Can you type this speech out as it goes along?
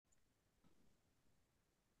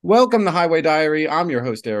Welcome to Highway Diary. I'm your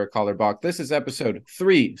host, Eric Hollerbach. This is episode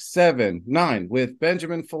 379 with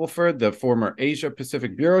Benjamin Fulford, the former Asia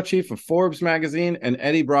Pacific Bureau Chief of Forbes magazine, and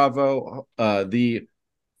Eddie Bravo, the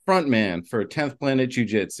frontman for 10th Planet Jiu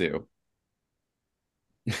Jitsu.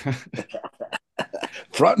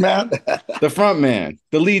 Front man. The frontman,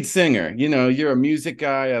 the lead singer. You know, you're a music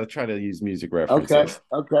guy. I try to use music Okay. references.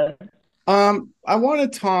 Okay. I want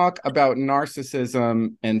to talk about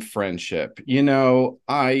narcissism and friendship. I'm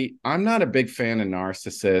not a big fan of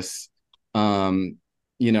narcissists. Um,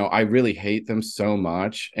 I really hate them so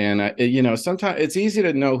much. And sometimes it's easy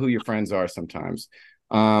to know who your friends are sometimes.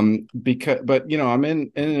 But I'm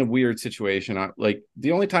in a weird situation. Like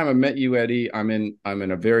the only time I met you, Eddie, I'm in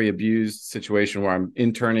a very abused situation where I'm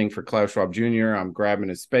interning for Klaus Schwab Jr. I'm grabbing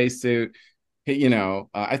his spacesuit.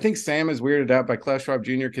 I think Sam is weirded out by Klaus Schwab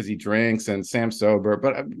Jr. because he drinks and Sam's sober.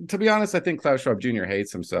 But to be honest, I think Klaus Schwab Jr.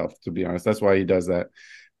 hates himself. To be honest, that's why he does that.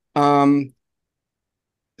 Um,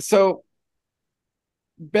 so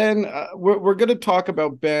Ben, we're going to talk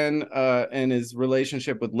about Ben and his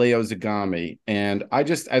relationship with Leo Zagami. And I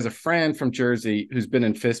just, as a friend from Jersey who's been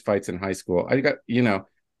in fistfights in high school, I got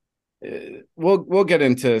we'll get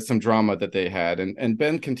into some drama that they had, and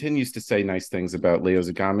Ben continues to say nice things about Leo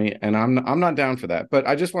Zagami, and I'm not down for that. But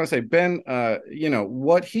I just want to say, Ben,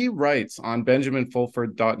 what he writes on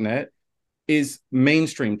BenjaminFulford.net is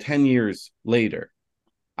mainstream 10 years later.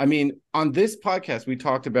 I mean, on this podcast, we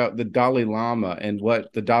talked about the Dalai Lama and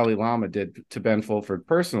what the Dalai Lama did to Ben Fulford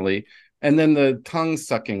personally. And then the tongue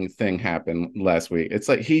sucking thing happened last week. It's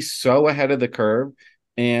like he's so ahead of the curve.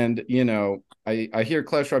 And, I hear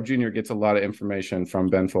Klaus Schwab Jr. gets a lot of information from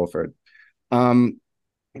Ben Fulford.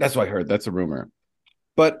 That's what I heard. That's a rumor.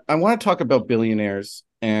 But I want to talk about billionaires.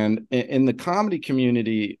 And in the comedy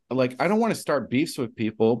community, like, I don't want to start beefs with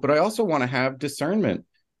people, but I also want to have discernment.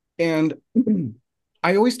 And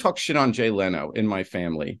I always talk shit on Jay Leno in my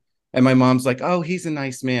family. And my mom's like, oh, he's a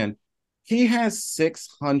nice man. He has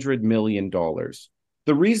 $600 million.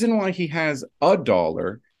 The reason why he has a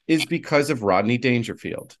dollar is because of Rodney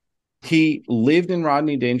Dangerfield. He lived in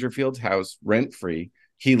Rodney Dangerfield's house rent free.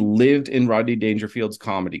 He lived in Rodney Dangerfield's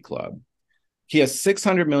comedy club. He has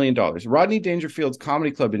 $600 million. Rodney Dangerfield's comedy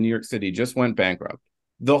club in New York City just went bankrupt.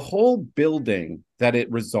 The whole building that it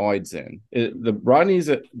resides in, the Rodney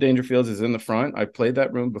Dangerfield's is in the front. I played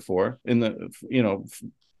that room before in the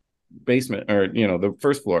basement, or the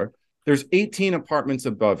first floor. There's 18 apartments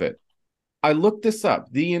above it. I looked this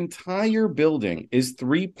up. The entire building is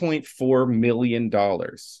 $3.4 million.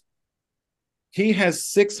 He has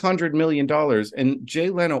 $600 million, and Jay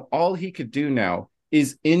Leno, all he could do now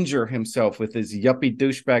is injure himself with his yuppie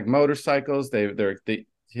douchebag motorcycles.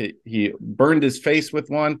 He burned his face with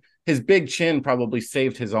one. His big chin probably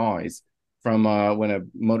saved his eyes from when a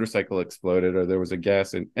motorcycle exploded or there was a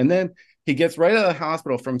gas. And then he gets right out of the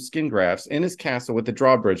hospital from skin grafts in his castle with the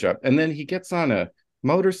drawbridge up. And then he gets on a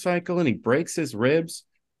motorcycle and he breaks his ribs.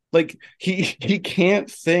 Like he can't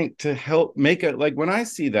think to help make it. Like when I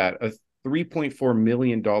see that, a $3.4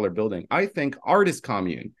 million building, I think artist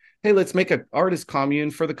commune. Hey, let's make an artist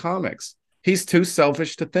commune for the comics. He's too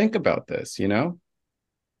selfish to think about this,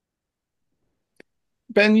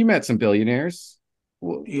 Ben, you met some billionaires.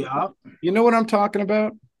 Yeah. You know what I'm talking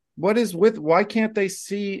about? Why can't they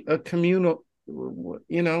see a communal, Okay.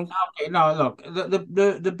 No, look,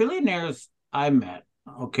 the billionaires I met,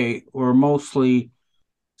 okay, were mostly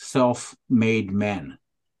self-made men,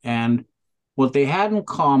 and what they had in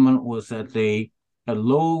common was that they had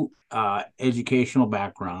low educational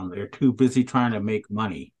background. They're too busy trying to make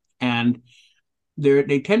money, and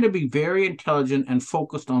they tend to be very intelligent and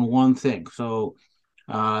focused on one thing. So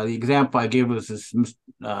the example I gave was this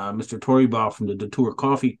Mr. Toribov from the Detour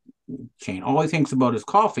coffee chain. All he thinks about is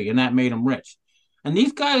coffee, and that made him rich. And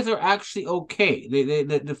these guys are actually okay.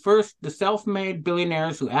 The self-made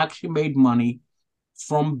billionaires who actually made money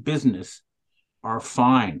from business are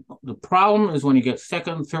fine. The problem is when you get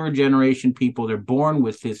second, third generation people, they're born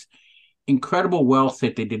with this incredible wealth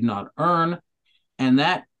that they did not earn. And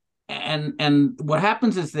what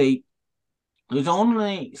happens is there's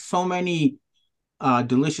only so many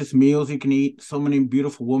delicious meals you can eat, so many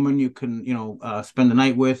beautiful women you can, spend the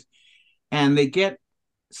night with, and they get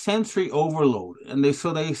sensory overload, and they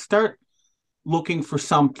start looking for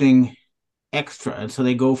something extra, and so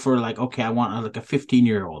they go for like, okay, I want like a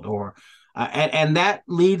 15-year-old, or and that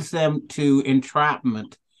leads them to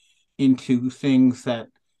entrapment into things that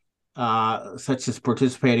such as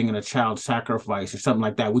participating in a child sacrifice or something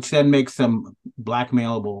like that, which then makes them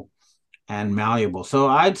blackmailable and malleable. So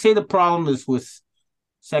I'd say the problem is with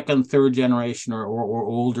second, third generation or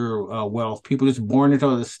older wealth, people just born into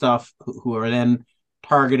all this stuff who are then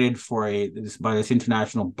targeted by this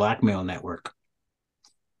international blackmail network.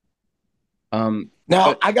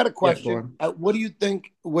 Now, I got a Yeah, go question. on. What do you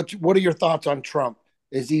think? What are your thoughts on Trump?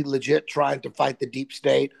 Is he legit trying to fight the deep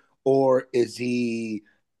state, or is he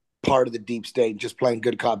part of the deep state, just playing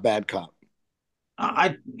good cop, bad cop?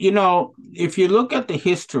 If you look at the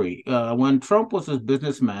history, when Trump was a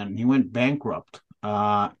businessman, he went bankrupt.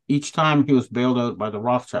 Each time he was bailed out by the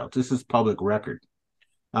Rothschilds. This is public record.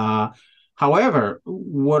 Uh, However,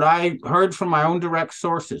 what I heard from my own direct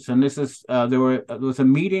sources, and this is there was a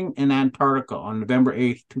meeting in Antarctica on November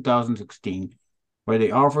 8th, 2016, where they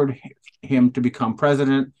offered him to become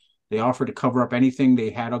president. They offered to cover up anything they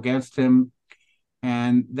had against him.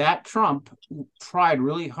 And that Trump tried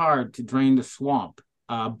really hard to drain the swamp,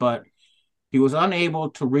 but he was unable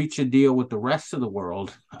to reach a deal with the rest of the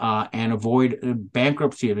world and avoid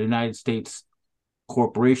bankruptcy of the United States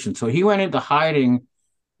corporation. So he went into hiding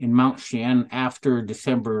in Mount Cheyenne after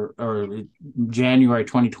December or January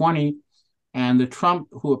 2020. And the Trump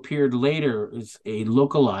who appeared later is a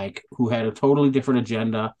lookalike who had a totally different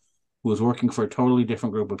agenda, who was working for a totally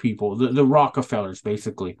different group of people, the Rockefellers,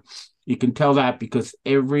 basically. You can tell that because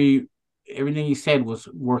everything he said was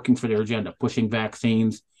working for their agenda, pushing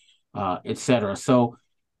vaccines, etc. So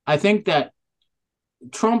I think that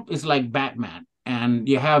Trump is like Batman, and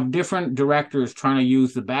you have different directors trying to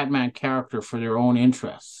use the Batman character for their own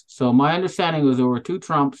interests. So my understanding was there were two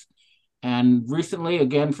Trumps, and recently,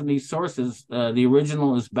 again from these sources, the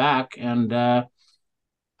original is back, and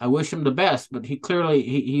I wish him the best. But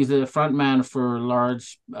he's a front man for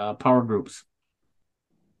large power groups.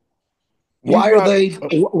 You Why are brought they?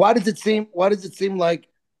 Why does it seem? Why does it seem like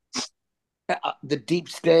the deep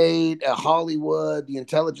state, Hollywood, the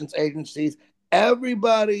intelligence agencies,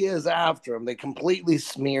 everybody is after him? They completely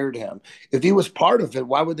smeared him. If he was part of it,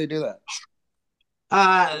 why would they do that?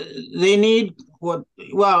 Uh, they need what?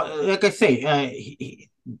 Well, like I say,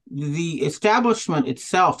 the establishment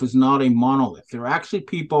itself is not a monolith. There are actually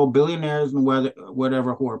people, billionaires and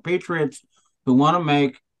whatever, who are patriots who want to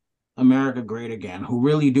make America great again, who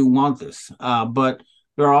really do want this. But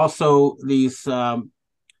there are also these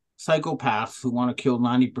psychopaths who want to kill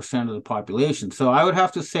 90% of the population. So I would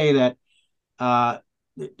have to say that uh,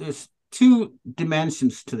 there's two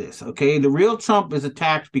dimensions to this. Okay, the real Trump is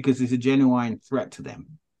attacked because he's a genuine threat to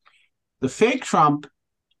them. The fake Trump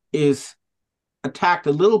is attacked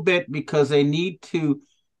a little bit because they need to,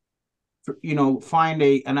 find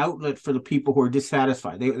an outlet for the people who are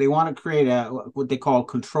dissatisfied. They want to create what they call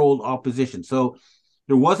controlled opposition. So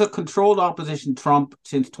there was a controlled opposition Trump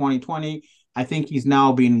since 2020. I think he's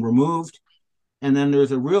now being removed. And then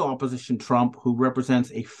there's a real opposition Trump who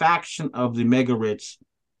represents a faction of the mega rich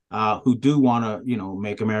who do want to,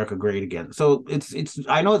 make America great again. So it's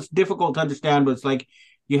I know it's difficult to understand, but it's like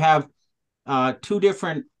you have two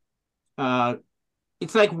different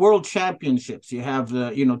it's like world championships. You have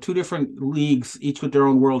two different leagues, each with their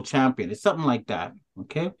own world champion. It's something like that.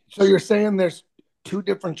 Okay. So you're saying there's two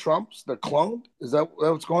different Trumps? They're cloned? Is that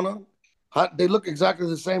what's going on? They look exactly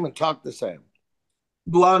the same and talk the same.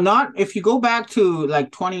 Well, not if you go back to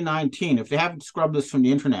like 2019, if they haven't scrubbed this from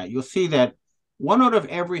the internet, you'll see that one out of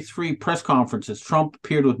every three press conferences, Trump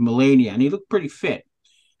appeared with Melania, and he looked pretty fit.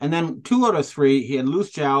 And then two out of three, he had loose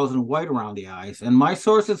jowls and white around the eyes. And my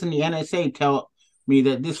sources in the NSA tell me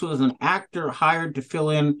that this was an actor hired to fill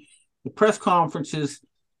in the press conferences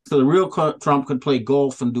so the real Trump could play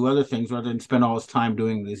golf and do other things rather than spend all his time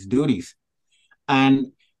doing these duties. And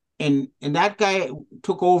that guy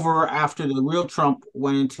took over after the real Trump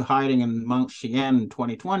went into hiding in Mount Cheyenne in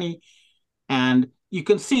 2020. And you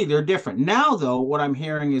can see they're different. Now, though, what I'm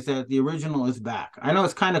hearing is that the original is back. I know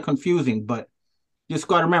it's kind of confusing, but you just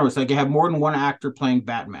got to remember, it's like you have more than one actor playing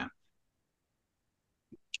Batman.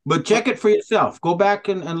 But check it for yourself. Go back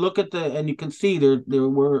and look at and you can see there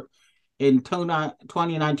were, in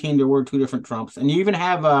 2019, there were two different Trumps. And you even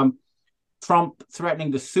have Trump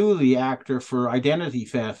threatening to sue the actor for identity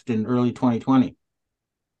theft in early 2020.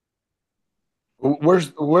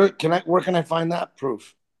 Where can I find that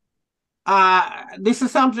proof? This is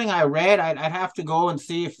something I read. I'd have to go and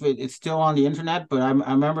see if it's still on the internet, but I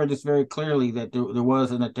remember this very clearly that there was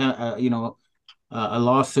an attempt, a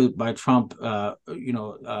lawsuit by Trump,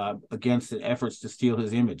 against the efforts to steal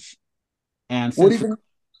his image. And What do since you think?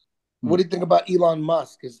 What do you think about Elon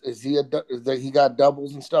Musk? Is he got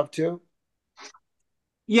doubles and stuff too?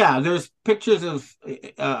 yeah, there's pictures of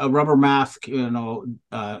a rubber mask, Elon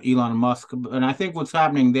Musk, and I think what's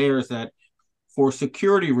happening there is that for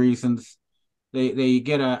security reasons, they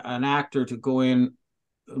get an actor to go in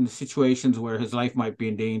situations where his life might be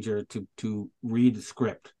in danger to read the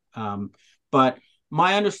script. But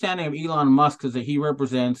My understanding of Elon Musk is that he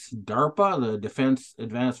represents DARPA, the Defense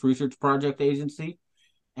Advanced Research Project Agency,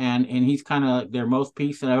 and he's kind of like their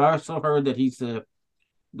mouthpiece. And I've also heard that he's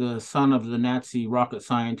the son of the Nazi rocket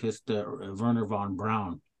scientist Werner von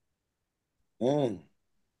Braun. Mm.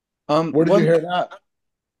 Um, Where did you one hear that?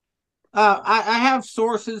 I have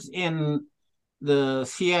sources in the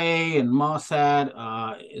CIA and Mossad,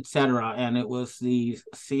 etc., and it was the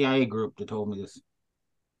CIA group that told me this.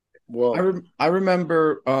 Whoa. I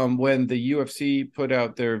remember when the UFC put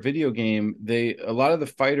out their video game, a lot of the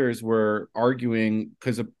fighters were arguing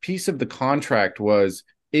because a piece of the contract was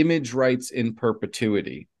image rights in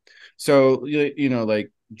perpetuity. So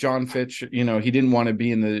like John Fitch, he didn't want to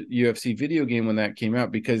be in the UFC video game when that came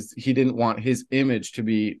out because he didn't want his image to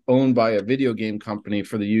be owned by a video game company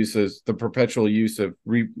for the perpetual use of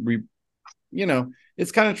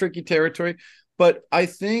it's kind of tricky territory. But I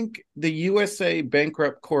think the USA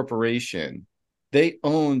Bankrupt Corporation, they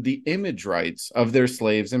own the image rights of their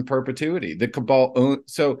slaves in perpetuity. The cabal own,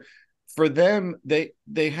 so for them, they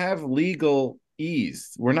have legal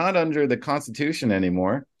ease. We're not under the Constitution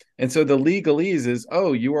anymore. And so the legalese is,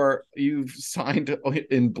 oh, you've signed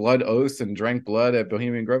in blood oaths and drank blood at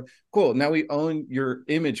Bohemian Grove. Cool. Now we own your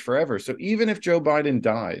image forever. So even if Joe Biden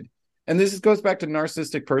died, and this goes back to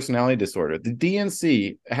narcissistic personality disorder. The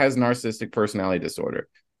DNC has narcissistic personality disorder.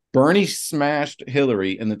 Bernie smashed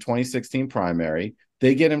Hillary in the 2016 primary.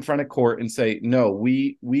 They get in front of court and say, no,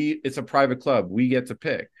 we it's a private club. We get to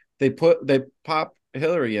pick. They pop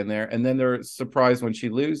Hillary in there, and then they're surprised when she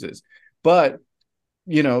loses. But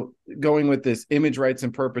going with this image rights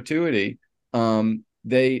in perpetuity,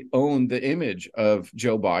 they own the image of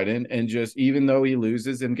Joe Biden, and just even though he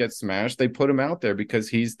loses and gets smashed, they put him out there because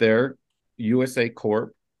he's their USA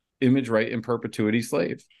Corp image right in perpetuity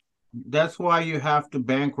slave. That's why you have to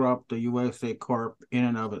bankrupt the USA Corp in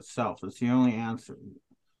and of itself. It's the only answer.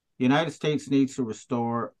 The United States needs to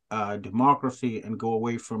restore democracy and go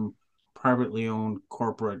away from privately owned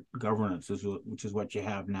corporate governance, which is what you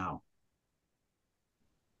have now.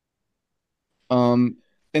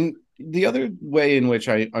 And the other way in which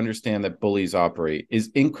I understand that bullies operate is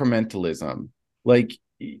incrementalism. Like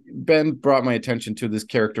Ben brought my attention to this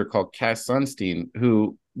character called Cass Sunstein,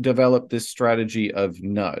 who developed this strategy of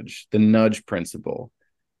the nudge principle.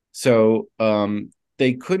 So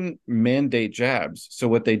they couldn't mandate jabs. So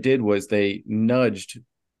what they did was they nudged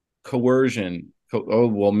coercion. Oh,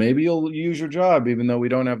 well, maybe you'll use your job even though we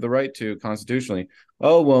don't have the right to constitutionally.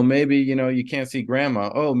 Oh, well, maybe you can't see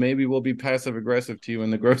grandma. Oh, maybe we'll be passive aggressive to you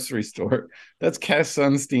in the grocery store. That's Cass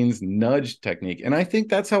Sunstein's nudge technique, and I think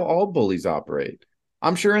that's how all bullies operate.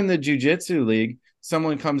 I'm sure in the jiu-jitsu league,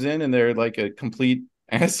 someone comes in and they're like a complete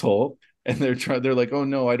asshole, and they're like, oh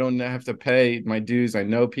no, I don't have to pay my dues. I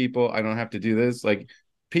know people. I don't have to do this. Like,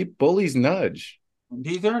 bullies nudge.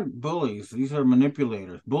 These aren't bullies. These are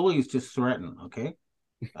manipulators. Bullies just threaten. Okay,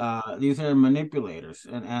 these are manipulators,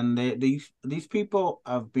 and these people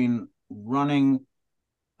have been running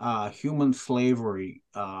human slavery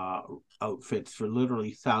outfits for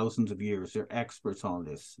literally thousands of years. They're experts on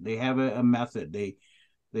this. They have a method.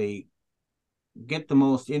 They get the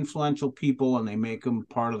most influential people and they make them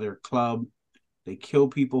part of their club. They kill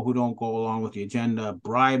people who don't go along with the agenda,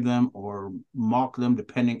 bribe them or mock them,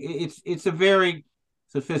 depending. It's a very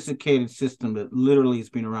sophisticated system that literally has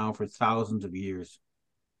been around for thousands of years.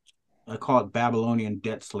 I call it Babylonian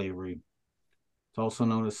debt slavery. It's also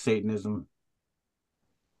known as Satanism.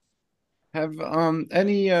 Have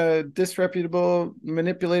any disreputable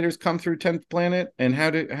manipulators come through 10th Planet? And how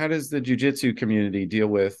does the jiu-jitsu community deal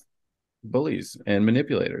with bullies and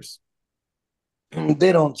manipulators?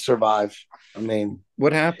 They don't survive. I mean,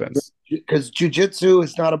 what happens? Because jiu-jitsu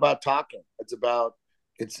is not about talking. It's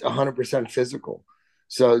 100% physical.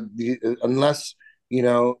 So unless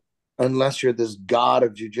you're this god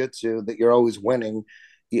of jiu-jitsu that you're always winning,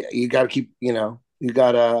 you got to keep, you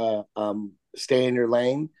got to stay in your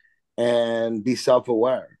lane and be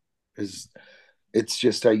self-aware, because it's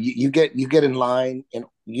just you get in line and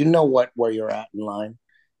where you're at in line.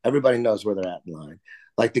 Everybody knows where they're at in line.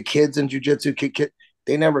 Like the kids in jiu-jitsu,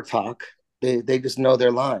 they never talk. They just know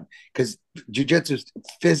their line, because jiu-jitsu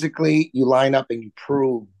physically you line up and you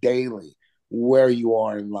prove daily where you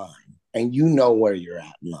are in line, and where you're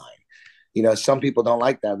at in line. Some people don't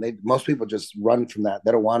like that. Most people just run from that.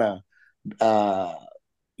 They don't want to.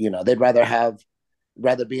 They'd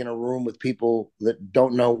rather be in a room with people that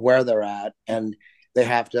don't know where they're at, and they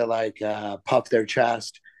have to puff their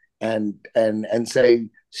chest and say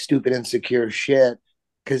stupid insecure shit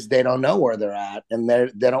because they don't know where they're at, and they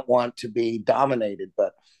don't want to be dominated.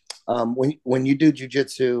 But when you do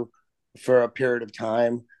jiu-jitsu for a period of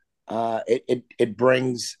time, It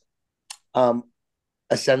brings a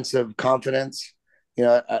sense of confidence.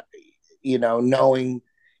 You know, knowing,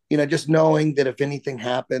 just knowing that if anything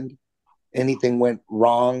happened, anything went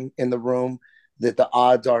wrong in the room, that the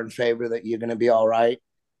odds are in favor that you're going to be all right.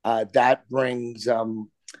 That brings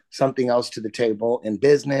something else to the table in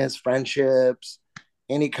business, friendships,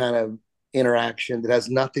 any kind of interaction that has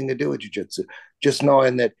nothing to do with jujitsu. Just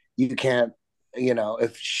knowing that you can't,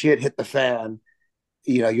 if shit hit the fan,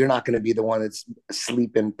 you're not going to be the one that's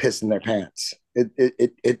sleeping, pissing their pants.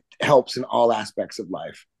 It helps in all aspects of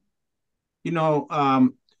life.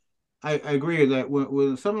 I agree that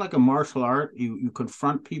with something like a martial art, you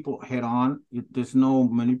confront people head on. There's no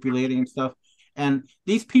manipulating and stuff. And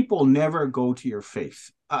these people never go to your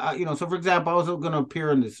face. So for example, I was going to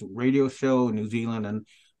appear in this radio show in New Zealand and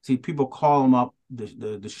see people call him up,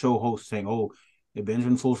 the show host saying, "Oh,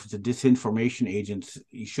 Benjamin Fulford's a disinformation agent.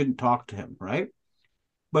 You shouldn't talk to him," right?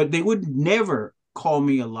 But they would never call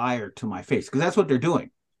me a liar to my face because that's what they're doing.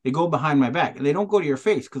 They go behind my back and they don't go to your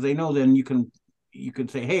face because they know then you can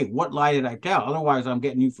say, "Hey, what lie did I tell? Otherwise, I'm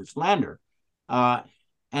getting you for slander." And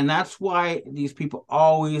that's why these people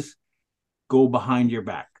always go behind your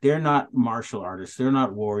back. They're not martial artists. They're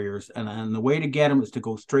not warriors. And the way to get them is to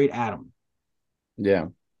go straight at them. Yeah.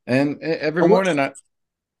 And every morning I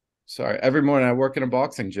work in a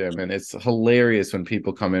boxing gym, and it's hilarious when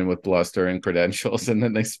people come in with bluster and credentials and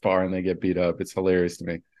then they spar and they get beat up. It's hilarious to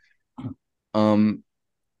me.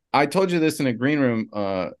 I told you this in a green room,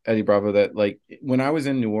 Eddie Bravo, that like when I was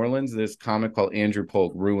in New Orleans, this comic called Andrew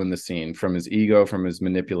Polk ruined the scene from his ego, from his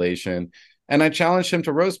manipulation. And I challenged him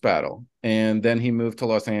to roast battle. And then he moved to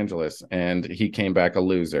Los Angeles and he came back a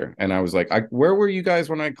loser. And I was like, where were you guys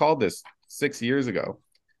when I called this 6 years ago?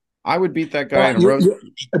 I would beat that guy in a roast.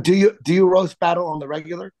 Do you roast battle on the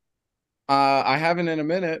regular? I haven't in a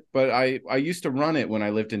minute, but I used to run it when I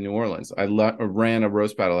lived in New Orleans. I ran a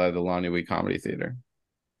roast battle at the La Nuit Comedy Theater.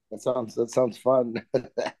 That sounds fun.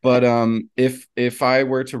 But if I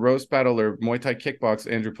were to roast battle or Muay Thai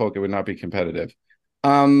kickbox Andrew Polk, it would not be competitive.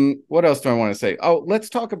 What else do I want to say? Oh, let's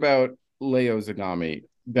talk about Leo Zagami,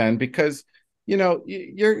 Ben, because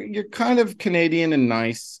you're kind of Canadian and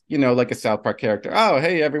nice, like a South Park character. Oh,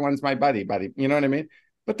 hey, everyone's my buddy. You know what I mean?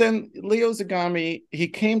 But then Leo Zagami, he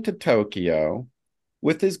came to Tokyo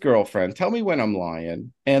with his girlfriend. Tell me when I'm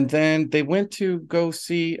lying. And then they went to go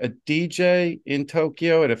see a DJ in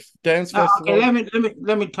Tokyo at a dance festival. Okay,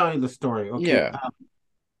 let me tell you the story. Okay. Yeah.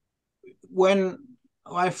 When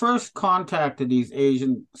I first contacted these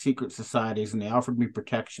Asian secret societies and they offered me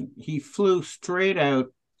protection, he flew straight out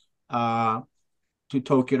to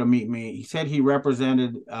Tokyo to meet me. He said he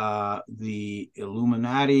represented the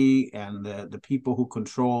Illuminati and the people who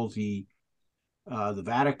control the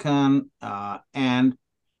Vatican,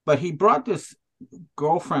 but he brought this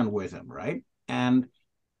girlfriend with him, right? And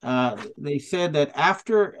they said that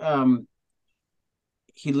after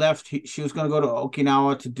he left, she was going to go to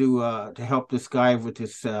Okinawa to help this guy with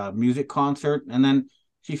his music concert, and then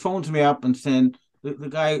she phones me up and said the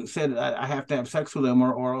guy said I have to have sex with him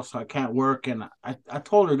or else I can't work, and I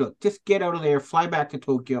told her, look, just get out of there, fly back to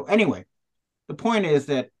Tokyo. Anyway, the point is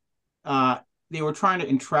that they were trying to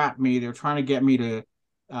entrap me. They were trying to get me to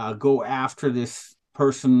go after this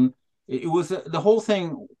person. It was the whole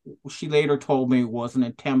thing. She later told me was an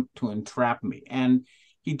attempt to entrap me, and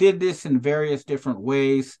he did this in various different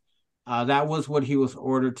ways. That was what he was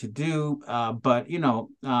ordered to do. But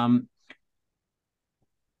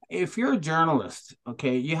if you're a journalist,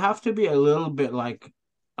 okay, you have to be a little bit like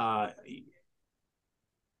what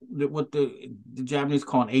the Japanese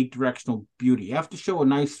call an eight-directional beauty. You have to show a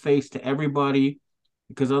nice face to everybody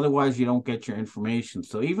because otherwise you don't get your information.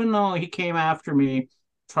 So even though he came after me,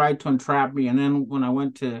 tried to entrap me, and then when I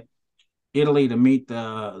went to Italy to meet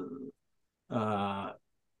the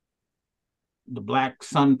Black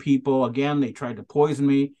Sun people, again, they tried to poison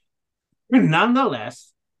me.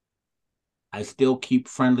 Nonetheless, I still keep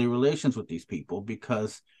friendly relations with these people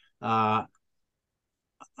because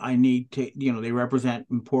I need to, they represent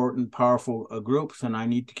important, powerful groups, and I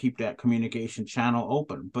need to keep that communication channel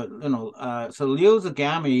open. But, so Leo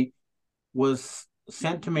Zagami was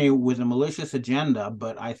sent to me with a malicious agenda,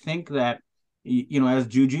 but I think that, as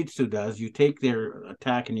jiu-jitsu does, you take their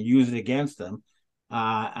attack and you use it against them.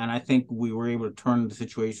 And I think we were able to turn the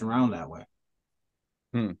situation around that way.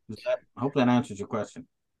 I hope that answers your question.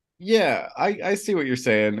 Yeah, I see what you're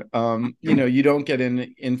saying. You don't get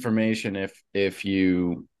information if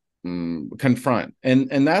you confront,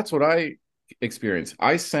 and that's what I experienced.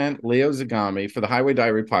 I sent Leo Zagami for the Highway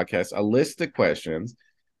Diary podcast a list of questions.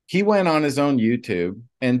 He went on his own YouTube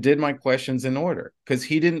and did my questions in order because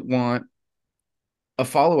he didn't want a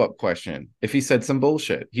follow-up question if he said some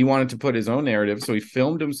bullshit. He wanted to put his own narrative, so he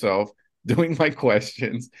filmed himself doing my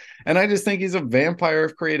questions. And I just think he's a vampire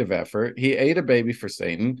of creative effort. He ate a baby for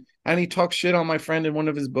Satan, and he talked shit on my friend in one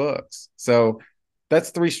of his books. So that's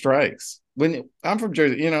three strikes. When I'm from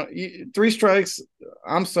Jersey, three strikes.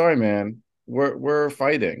 I'm sorry, man. We're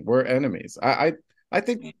fighting. We're enemies. I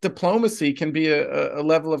think diplomacy can be a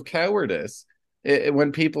level of cowardice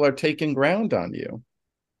when people are taking ground on you.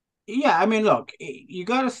 Yeah, I mean, look, you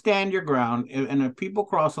got to stand your ground, and if people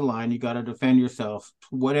cross the line, you got to defend yourself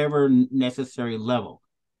to whatever necessary level,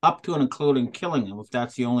 up to and including killing them, if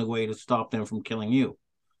that's the only way to stop them from killing you.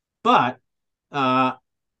 But uh,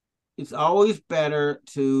 it's always better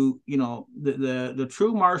to, the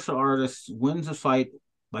true martial artist wins a fight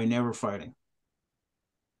by never fighting.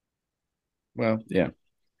 Well, yeah.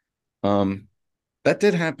 That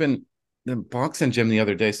did happen in the boxing gym the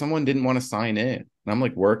other day. Someone didn't want to sign in. And I'm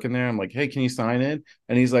like working there. I'm like, hey, can you sign in?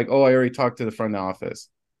 And he's like, oh, I already talked to the front office.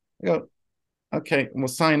 I go, okay, well,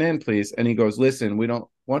 sign in, please. And he goes, listen, why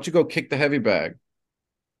don't you go kick the heavy bag?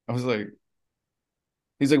 I was like,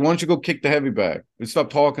 he's like, why don't you go kick the heavy bag?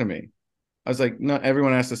 Stop talking to me. I was like, no,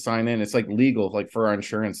 everyone has to sign in. It's like legal, like for our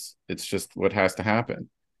insurance. It's just what has to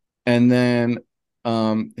happen. And then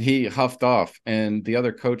he huffed off, and the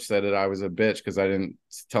other coach said that I was a bitch because I didn't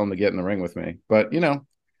tell him to get in the ring with me. But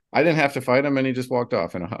I didn't have to fight him, and he just walked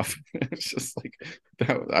off in a huff. It's just like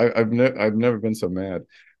that. I've never been so mad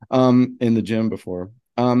in the gym before.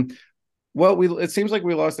 Well, it seems like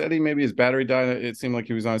we lost Eddie. Maybe his battery died. It seemed like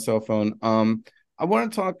he was on his cell phone. I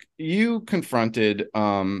want to talk. You confronted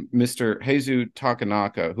Mr. Heizu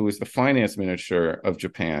Takanaka, who is the finance minister of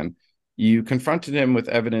Japan. You confronted him with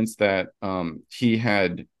evidence that he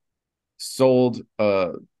had sold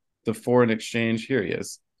the foreign exchange. Here he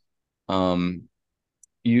is. So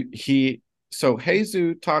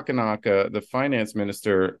Heizu Takanaka, the finance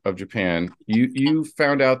minister of Japan, you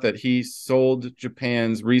found out that he sold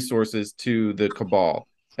Japan's resources to the cabal,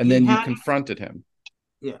 and then you confronted him.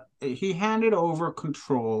 Yeah, he handed over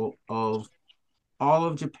control of all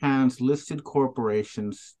of Japan's listed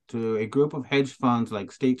corporations to a group of hedge funds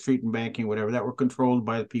like State Street and Banking, whatever, that were controlled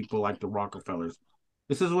by the people like the Rockefellers.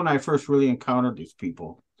 This is when I first really encountered these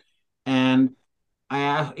people. And I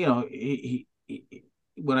asked,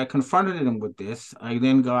 when I confronted him with this,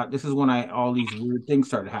 this is when all these weird things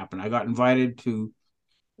started happening. I got invited to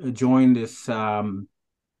join this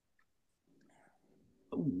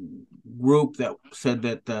group that said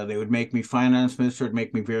that they would make me finance minister, it'd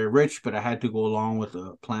make me very rich, but I had to go along with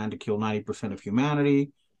a plan to kill 90% of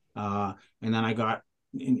humanity. And then I got,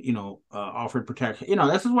 offered protection.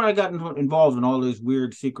 This is where I got involved in all this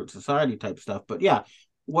weird secret society type stuff. But yeah,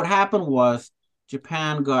 what happened was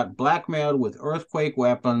Japan got blackmailed with earthquake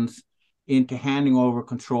weapons into handing over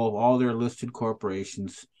control of all their listed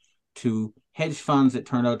corporations to hedge funds that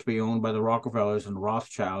turned out to be owned by the Rockefellers and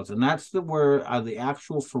Rothschilds. And that's where the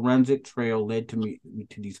actual forensic trail led to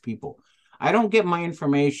these people. I don't get my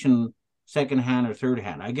information secondhand or third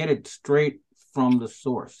hand. I get it straight from the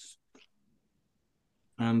source.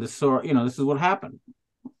 And the source, this is what happened.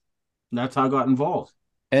 That's how I got involved.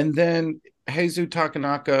 And then Heizu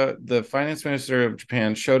Takanaka, the finance minister of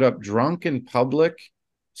Japan, showed up drunk in public,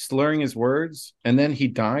 slurring his words, and then he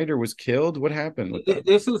died or was killed. What happened with that?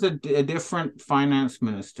 This was a different finance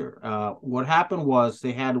minister. What happened was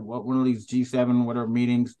they had one of these G7 whatever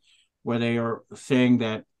meetings where they are saying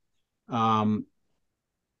that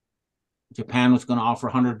Japan was going to offer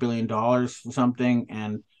 $100 billion for something,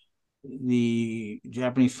 and the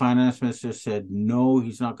Japanese finance minister said no,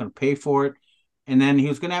 he's not going to pay for it. And then he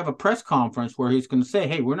was going to have a press conference where he's going to say,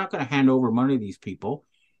 hey, we're not going to hand over money to these people.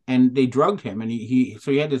 And they drugged him, and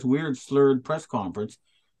so he had this weird slurred press conference,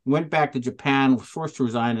 went back to Japan, was forced to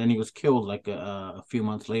resign, and he was killed like a few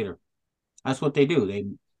months later. That's what they do. They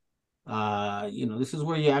this is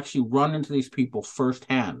where you actually run into these people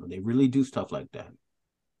firsthand. They really do stuff like that.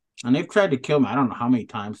 And they've tried to kill me I don't know how many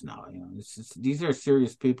times now. These are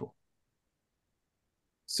serious people.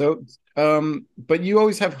 So but you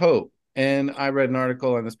always have hope. And I read an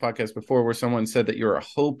article on this podcast before where someone said that you're a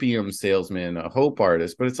hopium salesman, a hope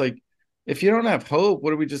artist. But it's like, if you don't have hope,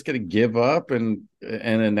 what are we just going to give up and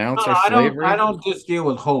announce our slavery? I don't just deal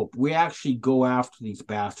with hope. We actually go after these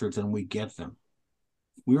bastards and we get them.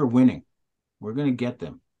 We are winning. We're going to get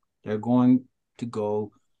them. They're going to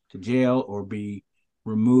go to jail or be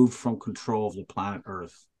removed from control of the planet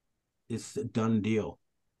Earth. It's a done deal.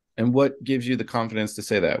 And what gives you the confidence to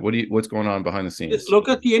say that? What's going on behind the scenes? Just look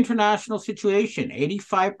at the international situation.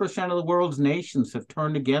 85% of the world's nations have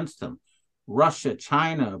turned against them. Russia,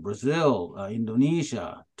 China, Brazil,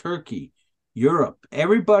 Indonesia, Turkey. Europe.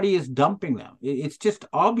 Everybody is dumping them. It's just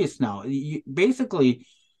obvious now. Basically,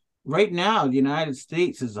 right now, the United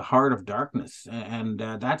States is the heart of darkness, and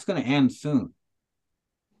that's going to end soon.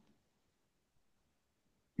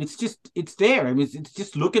 It's there. I mean, it's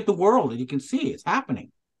just look at the world and you can see it's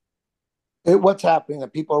happening. What's happening?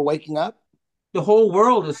 That people are waking up? The whole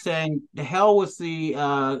world is saying the hell with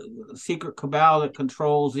the secret cabal that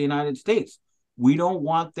controls the United States. We don't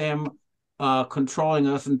want them controlling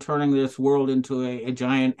us and turning this world into a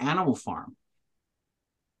giant animal farm.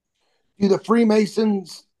 Do the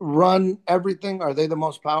Freemasons run everything? Are they the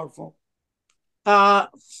most powerful? Uh,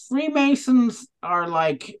 Freemasons are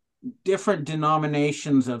like different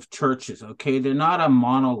denominations of churches. Okay, they're not a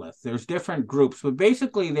monolith. There's different groups, but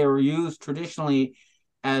basically they were used traditionally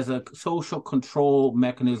as a social control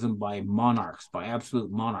mechanism by monarchs, by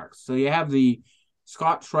absolute monarchs. So you have the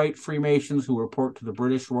Scots Rite Freemasons who report to the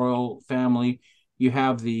British royal family. You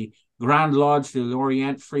have the Grand Lodge de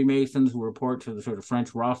l'Orient Freemasons who report to the sort of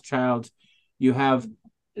French Rothschilds. You have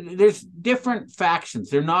there's different factions.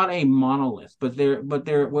 They're not a monolith, but they're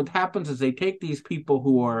what happens is they take these people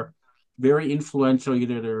who are very influential,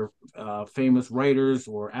 either they're famous writers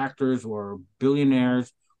or actors or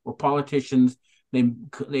billionaires or politicians.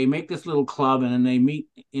 They make this little club and then they meet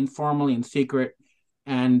informally in secret,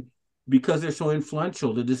 and because they're so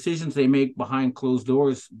influential, the decisions they make behind closed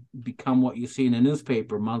doors become what you see in a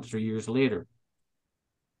newspaper months or years later.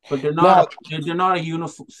 But Now, they're not a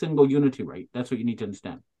single unity, right? That's what you need to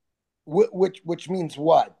understand. which means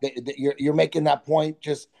what? You're making that point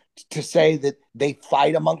just to say that they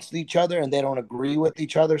fight amongst each other and they don't agree with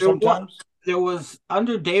each other There was sometimes? there was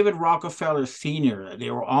under David Rockefeller Sr., they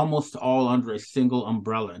were almost all under a single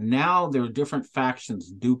umbrella. Now there are different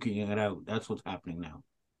factions duking it out. That's what's happening now.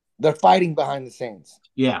 They're fighting behind the scenes.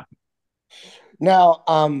 Yeah. Now,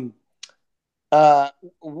 uh,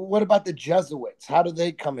 what about the Jesuits? How do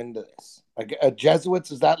they come into this? Like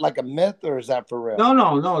Jesuits, is that like a myth or is that for real? No,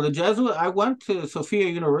 no, no. The Jesuit. I went to Sophia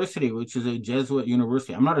University, which is a Jesuit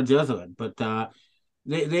university. I'm not a Jesuit, but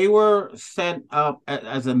they were sent up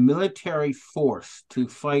as a military force to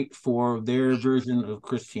fight for their version of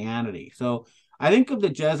Christianity. So I think of the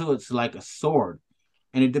Jesuits like a sword,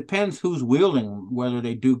 and it depends who's wielding whether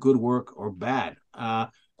they do good work or bad.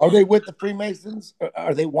 Are they with the Freemasons?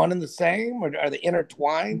 Are they one and the same, or are they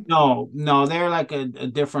intertwined? No, no, they're like a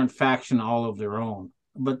different faction all of their own.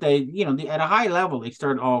 But at a high level, they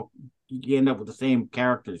start all you end up with the same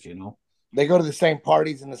characters. They go to the same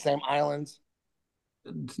parties in the same islands.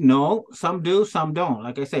 No, some do, some don't.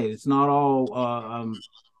 Like I say, it's not all.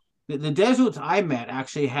 The Jesuits I met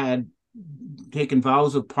actually had taken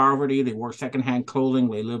vows of poverty. They wore secondhand clothing.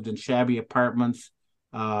 They lived in shabby apartments.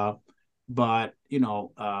 Uh, but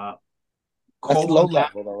That's low Colvin.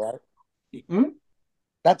 level, though, right? Hmm?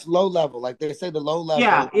 That's low level. Like they say, the low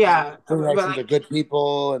Yeah, level yeah. But Freemasons are good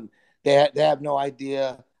people, and they have no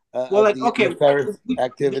idea well, of like the okay, nefarious the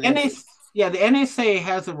activities. NS, yeah, the NSA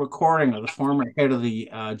has a recording of the former head of the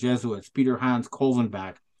Jesuits, Peter Hans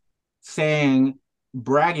Kolvenbach, saying,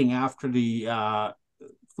 bragging after the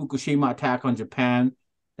Fukushima attack on Japan,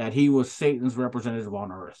 that he was Satan's representative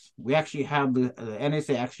on Earth. We actually have the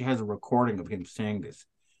NSA actually has a recording of him saying this.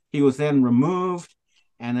 He was then removed,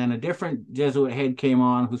 and then a different Jesuit head came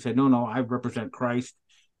on who said, "No, no, I represent Christ."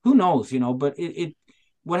 Who knows? But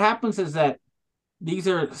what happens is that these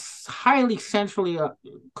are highly centrally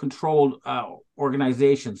controlled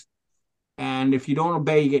organizations. And if you don't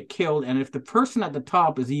obey, you get killed. And if the person at the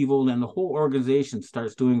top is evil, then the whole organization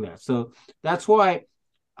starts doing that. So that's why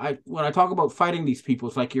when I talk about fighting these people,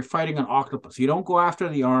 it's like you're fighting an octopus. You don't go after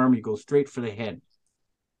the arm, you go straight for the head.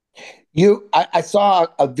 I saw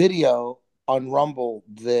a video on Rumble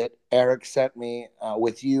that Eric sent me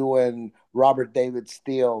with you and Robert David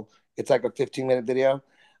Steele. It's like a 15-minute video.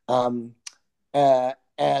 Um,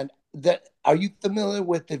 and that, are you familiar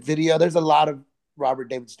with the video? There's a lot of Robert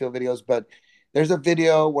David Steele videos, but there's a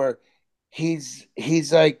video where he's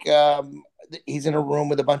like he's in a room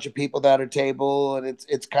with a bunch of people at a table, and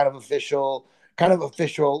it's kind of official,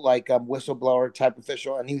 like whistleblower type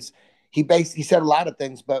official, and he said a lot of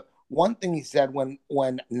things, but one thing he said when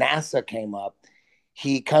NASA came up,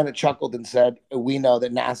 he kind of chuckled and said, "We know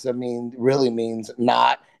that NASA really means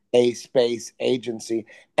not a space agency."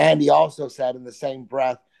 And he also said in the same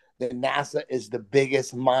breath that NASA is the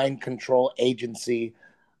biggest mind control agency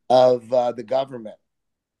of the government.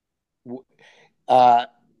 Uh,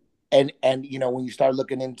 and when you start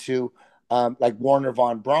looking into like Warner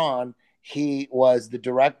von Braun, he was the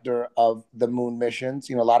director of the moon missions.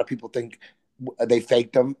 A lot of people think they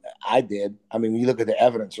faked them. I did. I mean, when you look at the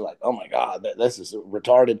evidence, you're like, oh my god, this is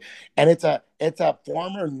retarded. And it's a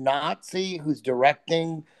former Nazi who's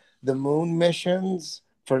directing the moon missions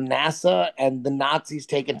for NASA, and the Nazis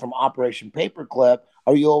taken from Operation Paperclip.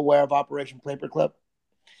 Are you aware of Operation Paperclip?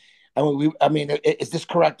 I mean, is this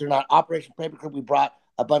correct or not? Operation Paperclip, we brought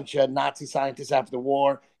a bunch of Nazi scientists after the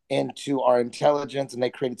war into our intelligence, and they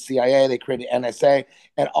created CIA, they created NSA,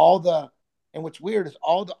 and and what's weird is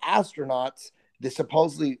all the astronauts that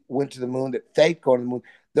supposedly went to the moon, that fake going to the moon,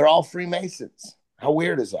 they're all Freemasons. How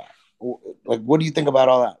weird is that? Like, what do you think about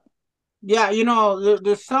all that? Yeah,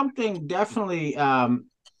 there's something definitely.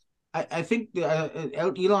 I think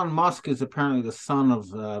Elon Musk is apparently the son of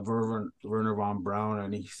Werner von Braun,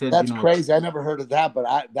 and he said, That's crazy. I never heard of that,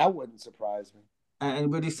 but that wouldn't surprise me.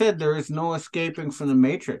 but he said there is no escaping from the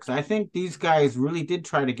matrix. I think these guys really did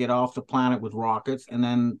try to get off the planet with rockets, and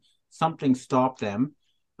then something stopped them.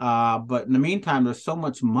 But in the meantime, there's so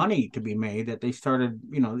much money to be made that they started.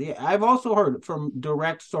 I've also heard from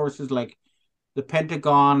direct sources like the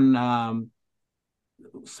Pentagon.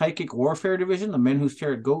 Psychic warfare division, the men who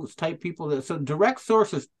stare at ghosts type people. So direct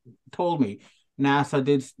sources told me NASA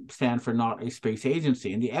did stand for not a space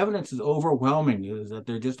agency, and the evidence is overwhelming. Is that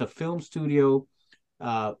they're just a film studio,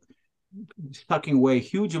 uh, sucking away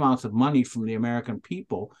huge amounts of money from the American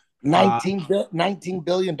people. 19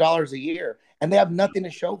 billion dollars a year, and they have nothing to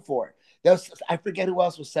show for it. I forget who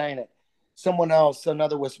else was saying it. Someone else,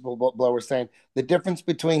 another whistleblower, saying the difference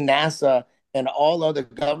between NASA and all other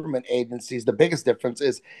government agencies, the biggest difference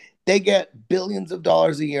is they get billions of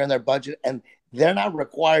dollars a year in their budget, and they're not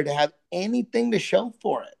required to have anything to show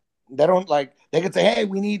for it. They don't, like, they can say, hey,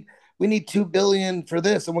 we need 2 billion for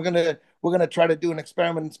this, and we're gonna try to do an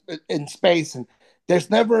experiment in space, and there's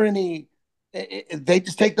never any. They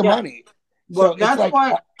just take the money. Well, So it's that's like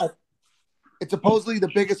why. it's supposedly the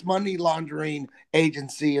biggest money laundering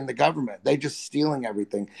agency in the government. They just stealing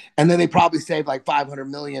everything, and then they probably save like 500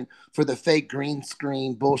 million for the fake green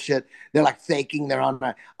screen bullshit. They're like faking they're on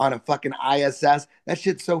a fucking ISS. That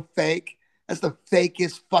shit's so fake. That's the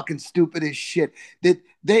fakest, fucking stupidest shit. That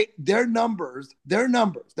their numbers. They're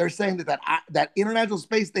saying that International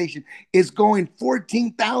Space Station is going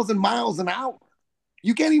 14,000 miles an hour.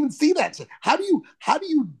 You can't even see that shit. How do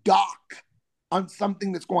you dock on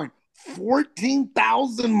something that's going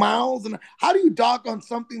 14,000 miles? And how do you dock on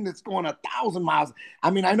something that's going 1,000 miles? I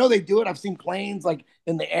mean, I know they do it. I've seen planes like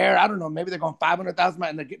in the air. I don't know. Maybe they're going 500,000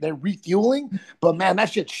 miles and they're refueling. But man,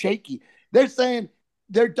 that shit's shaky. They're saying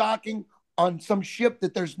they're docking on some ship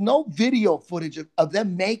that there's no video footage of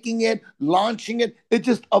them making it, launching it. It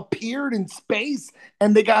just appeared in space,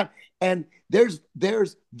 and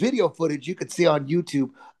there's video footage you could see on YouTube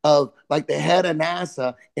of like the head of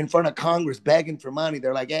NASA in front of Congress begging for money.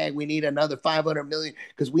 They're like, "Hey, we need another 500 million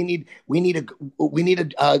because we need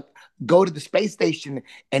to go to the space station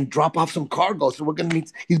and drop off some cargo. So we're gonna need."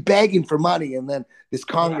 He's begging for money, and then this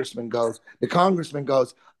congressman goes. The congressman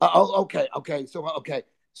goes, "Oh, okay.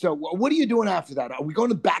 So what are you doing after that? Are we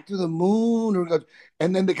going back to the moon?"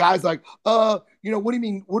 And then the guy's like, what do you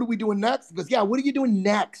mean? What are we doing next? He goes, yeah, what are you doing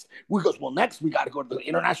next? We goes, well, next we got to go to the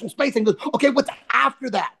International Space. And he goes, okay, what's after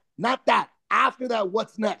that? Not that. After that,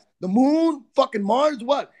 what's next? The moon? Fucking Mars?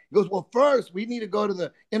 What? He goes, well, first we need to go to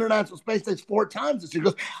the International Space Station 4 times this year.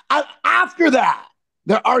 He goes, after that.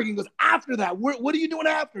 They're arguing. He goes, after that, what are you doing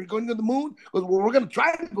after? Going to the moon? He goes, well, we're going to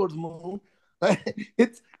try to go to the moon.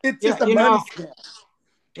 it's just a money scam.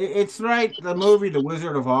 It's right. The movie The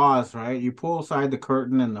Wizard of Oz, right? You pull aside the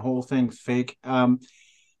curtain and the whole thing's fake.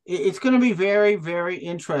 It's going to be very, very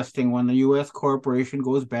interesting when the U.S. corporation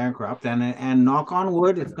goes bankrupt, and knock on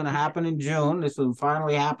wood, it's going to happen in June. This will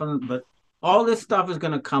finally happen, but all this stuff is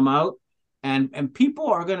going to come out, and people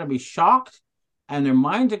are going to be shocked, and their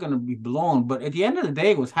minds are going to be blown. But at the end of the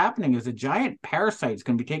day, what's happening is a giant parasite is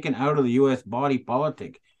going to be taken out of the U.S. body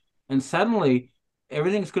politic, and suddenly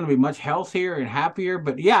everything's going to be much healthier and happier.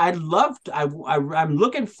 But yeah, I'm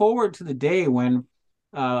looking forward to the day when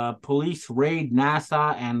police raid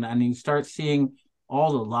NASA, and you start seeing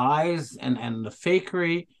all the lies and the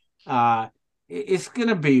fakery. It's going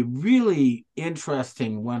to be really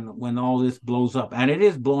interesting when all this blows up, and it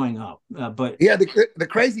is blowing up. But yeah, the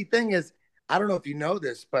crazy thing is, I don't know if you know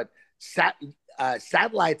this, but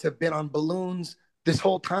satellites have been on balloons this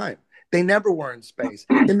whole time. They never were in space.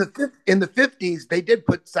 In the 50s, they did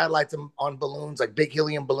put satellites on balloons, like big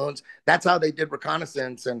helium balloons. That's how they did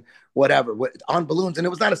reconnaissance and whatever on balloons. And it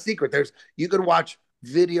was not a secret. You could watch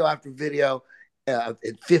video after video,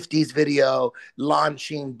 50s video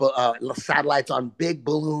launching satellites on big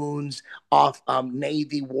balloons off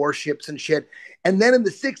Navy warships and shit. And then in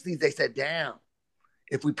the 60s, they said, damn,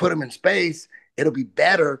 if we put them in space, it'll be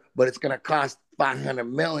better, but it's going to cost 500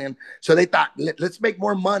 million. So they thought, let's make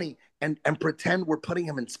more money and pretend we're putting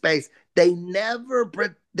them in space. They never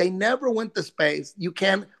went to space. You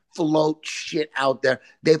can't float shit out there.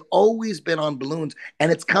 They've always been on balloons,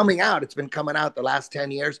 and it's coming out. It's been coming out the last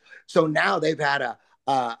 10 years. So now they've had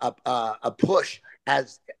a push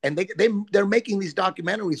as, and they're making these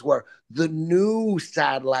documentaries where the new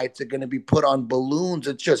satellites are going to be put on balloons.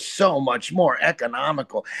 It's just so much more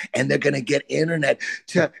economical, and they're going to get internet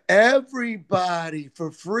to everybody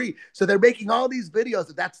for free. So they're making all these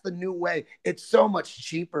videos. That's the new way. It's so much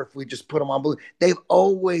cheaper if we just put them on balloons. They've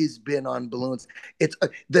always been on balloons. It's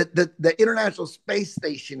the International Space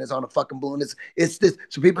Station is on a fucking balloon. It's this.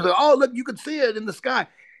 So people say, oh, look, you can see it in the sky.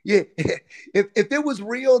 Yeah, if it was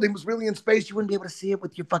real, it was really in space, you wouldn't be able to see it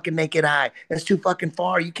with your fucking naked eye. It's too fucking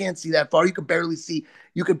far. You can't see that far. You could barely see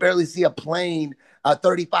a plane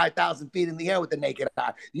 35,000 feet in the air with the naked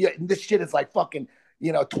eye. Yeah, this shit is like fucking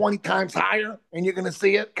 20 times higher, and you're gonna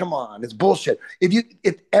see it. Come on, it's bullshit.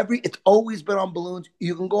 It's always been on balloons.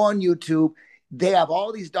 You can go on YouTube. They have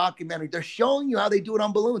all these documentaries. They're showing you how they do it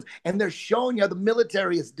on balloons, and they're showing you how the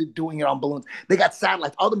military is doing it on balloons. They got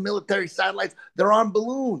satellites. All the military satellites, they're on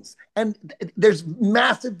balloons, and there's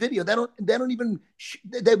massive video.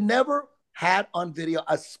 They've never had on video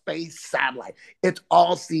a space satellite. It's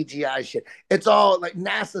all CGI shit. It's all like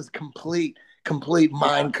NASA's complete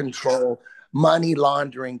mind control, money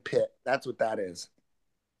laundering pit. That's what that is.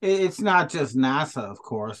 It's not just NASA, of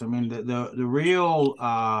course. I mean, the real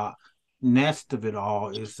nest of it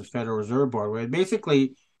all is the Federal Reserve Board, where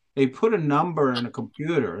basically they put a number in a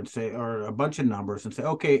computer and say, or a bunch of numbers and say,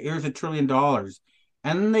 okay, here's $1 trillion.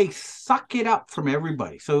 And then they suck it up from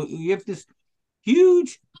everybody. So you have this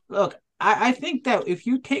huge look. I think that if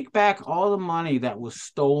you take back all the money that was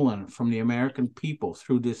stolen from the American people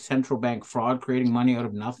through this central bank fraud, creating money out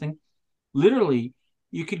of nothing, literally,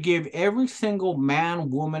 you could give every single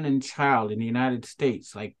man, woman, and child in the United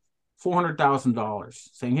States like $400,000,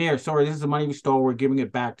 saying, "Here, sorry, this is the money we stole. We're giving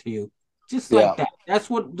it back to you." Just like that. That's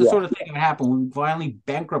what the sort of thing that happened when we finally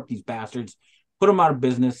bankrupt these bastards, put them out of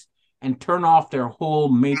business, and turn off their whole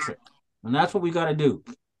matrix. And that's what we got to do.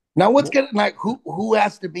 Now, who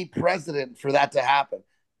has to be president for that to happen?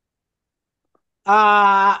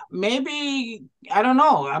 Maybe, I don't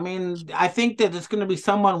know. I mean, I think that it's going to be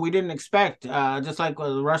someone we didn't expect. Just like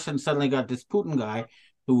the Russians suddenly got this Putin guy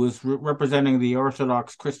who was representing the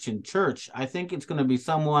Orthodox Christian Church. I think it's going to be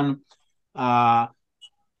someone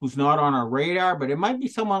who's not on our radar, but it might be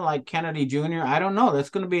someone like Kennedy Jr. I don't know. That's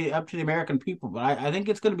going to be up to the American people, but I think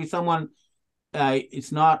it's going to be someone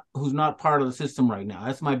who's not part of the system right now.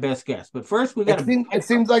 That's my best guess. But first, we got to. It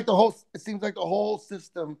seems like the whole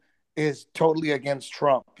system is totally against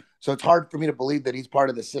Trump. So it's hard for me to believe that he's part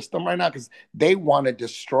of the system right now because they want to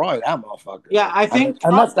destroy that motherfucker. Yeah, I think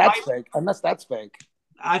unless that's fake.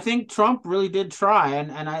 I think Trump really did try,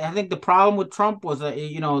 and I think the problem with Trump was that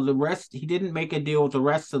the rest, he didn't make a deal with the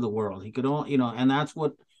rest of the world. He could only and that's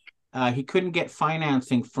what he couldn't get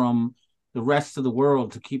financing from the rest of the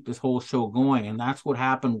world to keep this whole show going, and that's what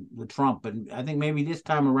happened with Trump. And I think maybe this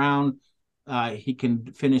time around he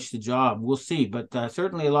can finish the job. We'll see, but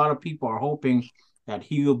certainly a lot of people are hoping that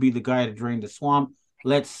he will be the guy to drain the swamp.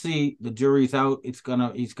 Let's see. The jury's out. He's got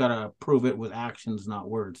to prove it with actions, not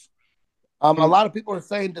words. A lot of people are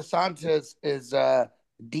saying DeSantis is a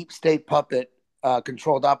deep state puppet,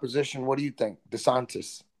 controlled opposition. What do you think,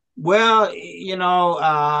 DeSantis? Well, he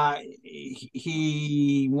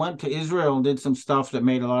went to Israel and did some stuff that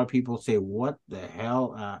made a lot of people say, "What the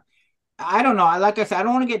hell?" I don't know. Like I said, I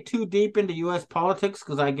don't want to get too deep into U.S. politics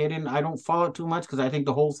because I don't follow it too much because I think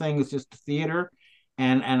the whole thing is just theater,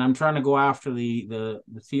 and I'm trying to go after the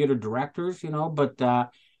theater directors, But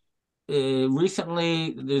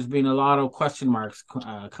recently, there's been a lot of question marks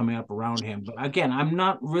coming up around him. But again, I'm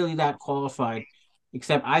not really that qualified,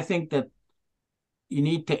 except I think that you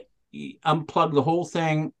need to unplug the whole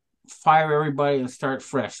thing, fire everybody, and start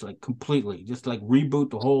fresh, like completely, just like reboot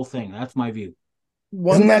the whole thing. That's my view.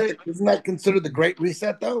 Isn't that considered the Great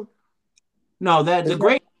Reset, though? No, the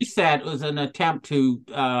Great Reset was an attempt to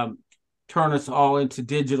turn us all into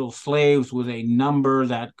digital slaves with a number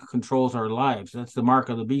that controls our lives. That's the mark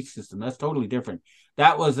of the beast system. That's totally different.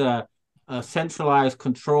 That was a centralized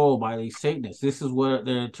control by these Satanists. This is where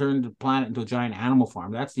they turned the planet into a giant animal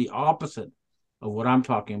farm. That's the opposite of what I'm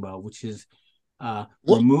talking about, which is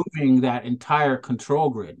removing that entire control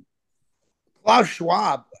grid. Klaus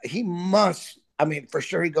Schwab, for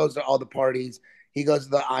sure he goes to all the parties. He goes to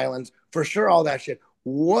the islands. For sure, all that shit.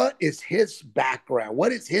 What is his background?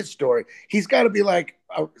 What is his story? He's got to be like,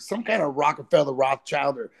 some kind of Rockefeller,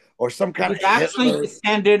 Rothschild, or some kind He's of actually Hitler.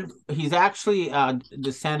 descended. He's actually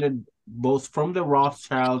descended both from the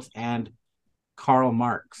Rothschilds and Karl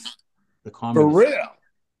Marx, the For communist. real.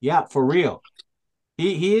 Yeah, for real.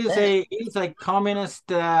 He is Man. he's like communist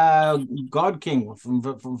god king from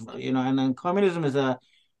and then communism is a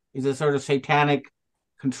sort of satanic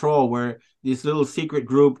control where this little secret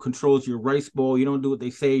group controls your rice bowl. You don't do what they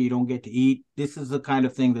say, you don't get to eat. This is the kind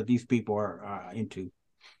of thing that these people are into.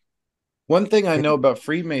 One thing I know about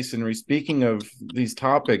Freemasonry, speaking of these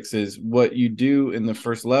topics, is what you do in the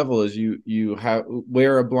first level is you have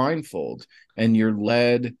wear a blindfold and you're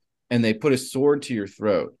led and they put a sword to your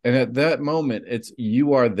throat. And at that moment, it's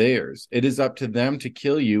you are theirs. It is up to them to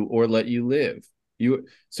kill you or let you live.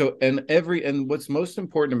 And what's most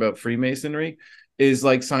important about Freemasonry is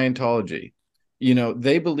like Scientology.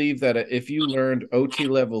 They believe that if you learned OT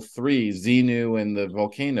level 3, Xenu and the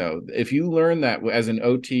volcano, if you learn that as an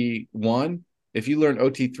OT1, if you learn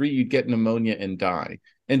OT3, you'd get pneumonia and die.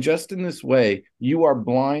 And just in this way, you are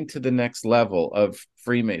blind to the next level of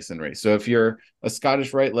Freemasonry. So if you're a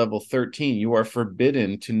Scottish Rite level 13, you are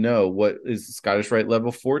forbidden to know what is Scottish Rite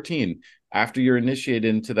level 14. After you're initiated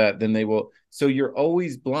into that, then they will. So you're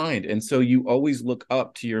always blind. And so you always look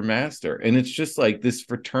up to your master. And it's just like this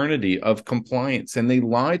fraternity of compliance. And they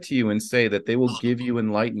lie to you and say that they will give you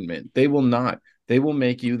enlightenment. They will not. They will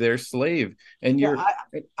make you their slave. And Yeah,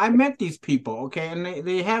 I met these people, okay, and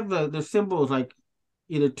they have the symbols like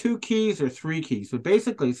either 2 keys or 3 keys. But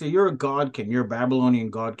basically, so you're a god king, you're a Babylonian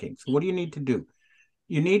god king. So what do you need to do?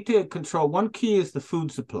 You need to control. One key is the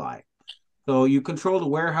food supply. So you control the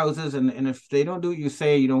warehouses, and if they don't do what you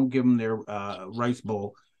say, you don't give them their rice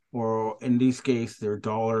bowl, or in this case, their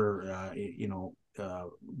dollar,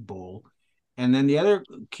 bowl. And then the other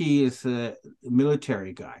key is the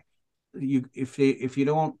military guy. If you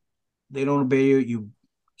don't they don't obey you,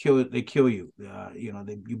 they kill you.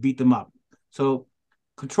 You beat them up. So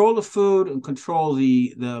control the food and control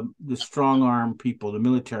the strong arm people, the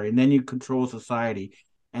military, and then you control society,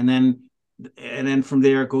 and then from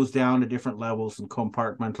there it goes down to different levels and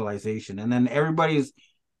compartmentalization, and then everybody's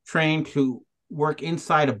trained to work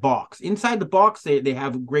inside a box. Inside the box, they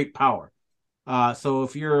have great power. So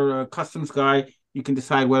if you're a customs guy, you can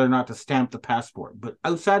decide whether or not to stamp the passport. But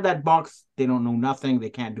outside that box, they don't know nothing. They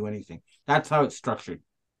can't do anything. That's how it's structured.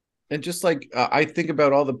 And just like I think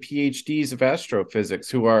about all the PhDs of astrophysics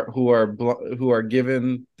who are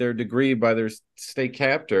given their degree by their state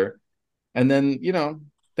captor, and then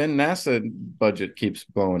NASA budget keeps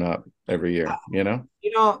blowing up every year.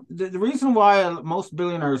 The reason why most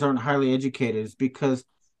billionaires aren't highly educated is because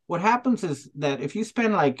what happens is that if you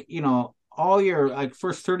spend all your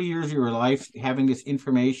first 30 years of your life having this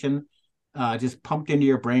information just pumped into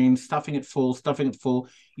your brain, stuffing it full,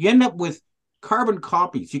 you end up with carbon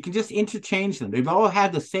copies. You can just interchange them. They've all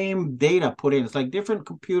had the same data put in. It's like different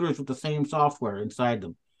computers with the same software inside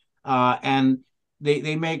them. And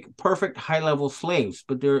they make perfect high-level slaves,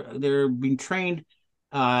 but they're being trained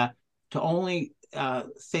to only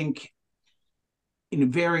think in a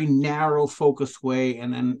very narrow, focused way,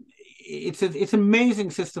 and then it's an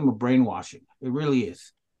amazing system of brainwashing. It really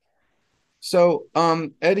is. So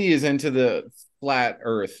Eddie is into the flat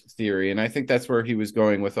Earth theory, and I think that's where he was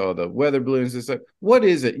going with all the weather balloons and stuff. What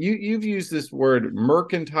is it? You've used this word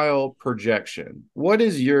mercantile projection. What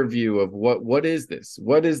is your view of what is this?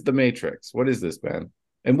 What is the matrix? What is this, Ben?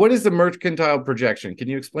 And what is the mercantile projection? Can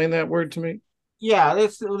you explain that word to me? Yeah,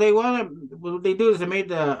 what they do is they made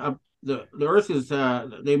the Earth is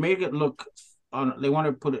they make it look on. They want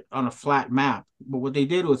to put it on a flat map, but what they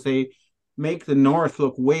did was they make the North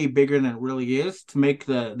look way bigger than it really is to make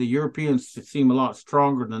the Europeans seem a lot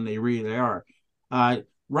stronger than they really are.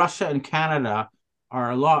 Russia and Canada are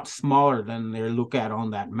a lot smaller than they look at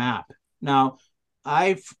on that map. Now,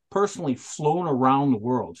 I've personally flown around the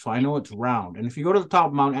world, so I know it's round. And if you go to the top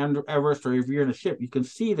of Mount Everest, or if you're in a ship, you can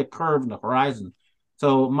see the curve in the horizon.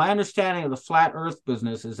 So my understanding of the flat Earth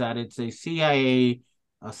business is that it's a CIA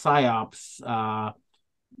psyops,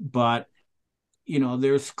 but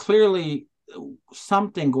there's clearly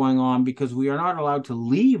something going on because we are not allowed to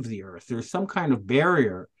leave the Earth. There's some kind of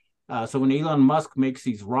barrier. So when Elon Musk makes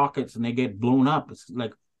these rockets and they get blown up, it's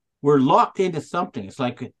like we're locked into something. It's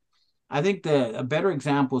like I think a better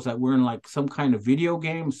example is that we're in like some kind of video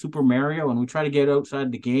game, Super Mario, and we try to get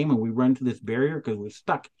outside the game and we run to this barrier because we're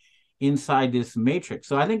stuck inside this matrix.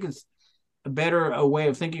 So I think it's a way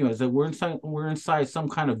of thinking is that we're inside some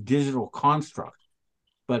kind of digital construct.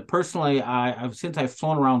 But personally, since I've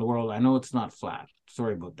flown around the world, I know it's not flat.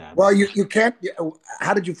 Sorry about that. Well, you can't.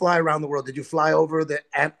 How did you fly around the world? Did you fly over the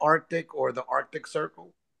Antarctic or the Arctic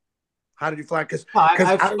Circle? How did you fly? Because I've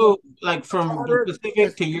I don't know. flew like from Flat the Earth Pacific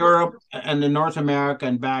is to Europe and then North America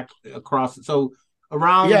and back across. So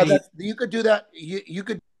around yeah. the That's you could do that. You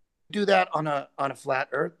could do that on a flat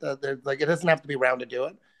Earth. Like it doesn't have to be round to do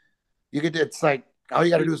it. You could. It's like all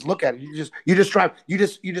you got to do is look at it. You just drive. You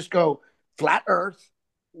just go flat Earth.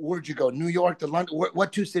 Where'd you go? New York to London.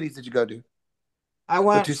 What two cities did you go to? I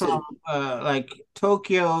What went two from cities? like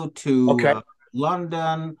Tokyo to Okay.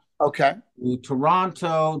 London, Okay. to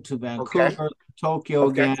Toronto, to Okay. Vancouver, Tokyo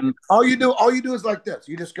Okay. again. All you do is like this.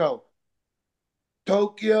 You just go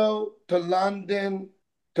Tokyo to London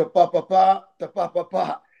to pa pa pa to pa pa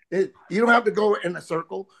pa. You don't have to go in a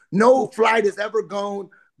circle. No flight has ever gone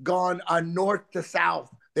north to south.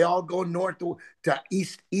 They all go north to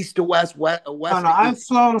east, east to west, Oh west no, to I've east.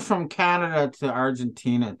 flown from Canada to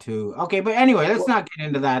Argentina too. Okay, but anyway, let's Well, not get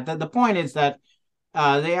into that. The point is that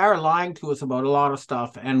they are lying to us about a lot of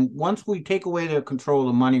stuff, and once we take away their control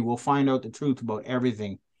of money, we'll find out the truth about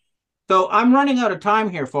everything. So I'm running out of time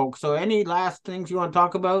here, folks. So any last things you want to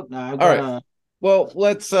talk about? I've All got right. a Well,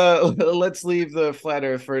 let's let's leave the flat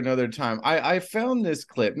earth for another time. I found this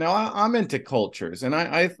clip. Now I'm into cultures, and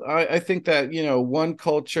I think that, one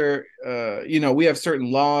culture, we have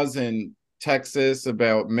certain laws in Texas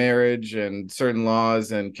about marriage and certain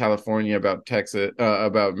laws in California about Texas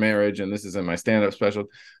about marriage, and this is in my stand-up special.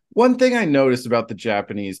 One thing I noticed about the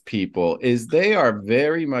Japanese people is they are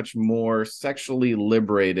very much more sexually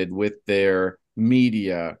liberated with their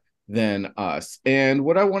media than us. And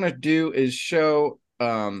what I want to do is share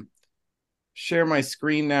my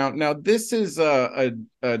screen now. Now this is a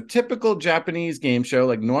typical Japanese game show,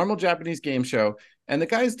 like normal Japanese game show, and the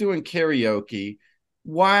guy's doing karaoke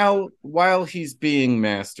while he's being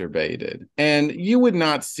masturbated. And you would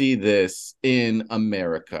not see this in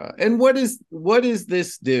America. And what is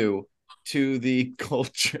this do to the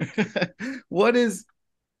culture? What is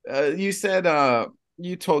you said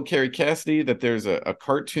you told Carrie Cassidy that there's a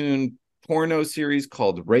cartoon porno series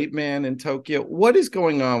called Rape Man in Tokyo. What is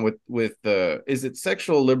going on with is it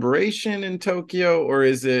sexual liberation in Tokyo, or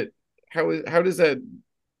is it how does that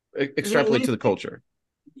extrapolate they, to the culture?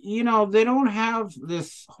 they don't have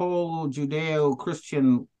this whole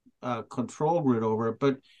Judeo-Christian control grid over it,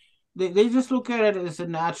 but they just look at it as a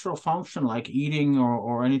natural function like eating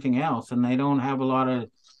or anything else, and they don't have a lot of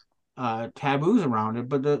taboos around it.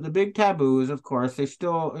 But the big taboo is, of course, they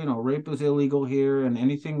still, rape is illegal here, and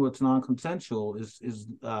anything that's non-consensual is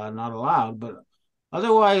not allowed. But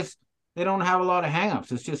otherwise, they don't have a lot of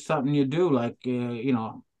hangups. It's just something you do, like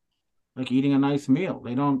like eating a nice meal.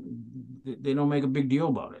 They don't make a big deal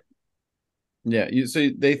about it. Yeah, so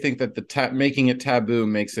they think that making it taboo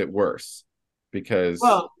makes it worse because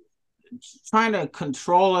Well, trying to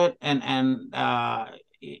control it and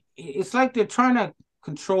it's like they're trying to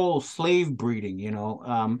control slave breeding.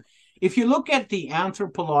 If you look at the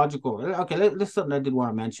anthropological, okay, this is something I did want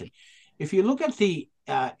to mention. If you look at the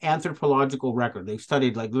anthropological record, they've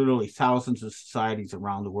studied like literally thousands of societies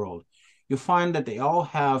around the world. You'll find that they all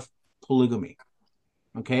have polygamy.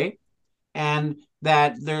 Okay, and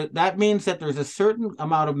that means that there's a certain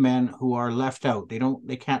amount of men who are left out.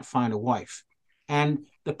 They can't find a wife. And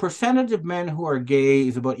the percentage of men who are gay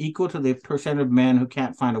is about equal to the percent of men who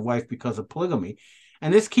can't find a wife because of polygamy.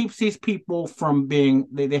 And this keeps these people from being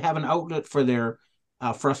they have an outlet for their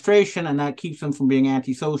frustration, and that keeps them from being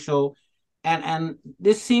antisocial. And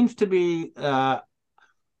this seems to be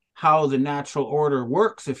how the natural order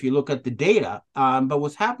works if you look at the data. But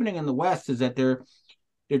what's happening in the West is that they're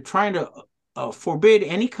trying to forbid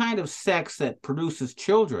any kind of sex that produces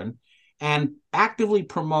children and actively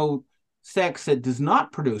promote sex that does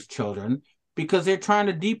not produce children because they're trying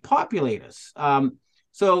to depopulate us.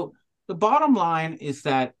 So the bottom line is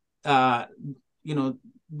that,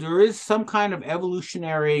 there is some kind of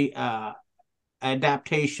evolutionary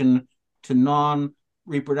adaptation to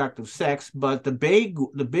non-reproductive sex, but the big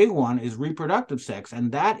one is reproductive sex,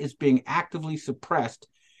 and that is being actively suppressed.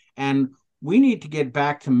 And we need to get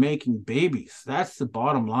back to making babies. That's the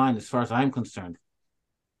bottom line as far as I'm concerned.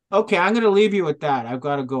 Okay, I'm going to leave you with that. I've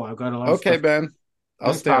got to go. I've got a lot of okay, stuff. Ben. I'll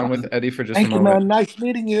Nice stay on talking. with Eddie for just a Thank you, moment. man. Nice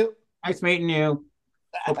meeting you. Nice meeting you.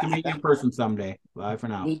 Hope to meet you in person someday. Bye for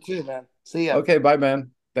now. Me too, man. See ya. Okay, bye,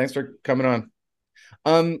 Ben. Thanks for coming on.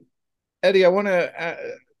 Um, Eddie, I want to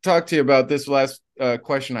talk to you about this last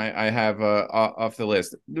question I have off the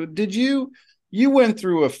list. Did you went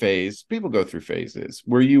through a phase? People go through phases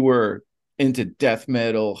where you were into death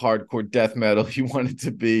metal, hardcore death metal. You wanted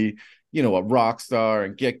to be, a rock star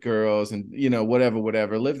and get girls and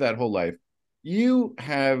whatever. Live that whole life. You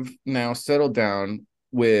have now settled down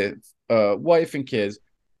with wife and kids.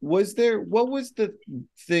 what was the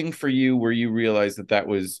thing for you where you realized that that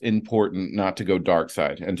was important not to go dark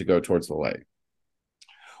side and to go towards the light?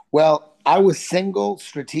 Well, I was single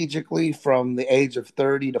strategically from the age of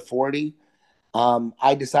 30 to 40.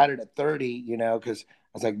 I decided at 30, because I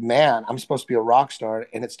was like, man, I'm supposed to be a rock star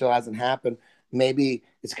and it still hasn't happened. Maybe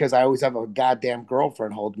it's because I always have a goddamn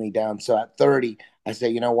girlfriend hold me down. So at 30, I say,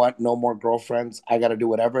 you know what? No more girlfriends. I got to do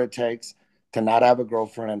whatever it takes to not have a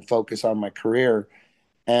girlfriend and focus on my career.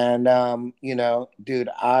 And, dude,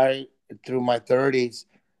 through my 30s,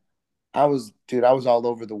 I was all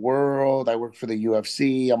over the world. I worked for the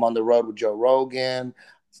UFC. I'm on the road with Joe Rogan,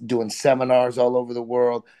 doing seminars all over the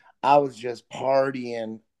world. I was just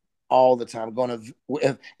partying all the time.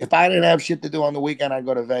 If I didn't have shit to do on the weekend, I'd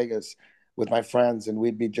go to Vegas with my friends, and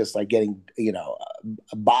we'd be just like getting,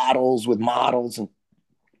 bottles with models.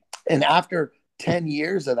 And after 10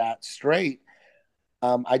 years of that straight,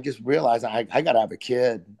 I just realized I got to have a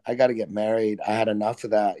kid. I got to get married. I had enough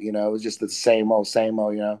of that. It was just the same old.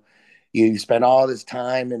 You spend all this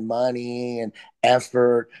time and money and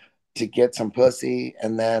effort to get some pussy,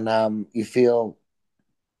 and then you feel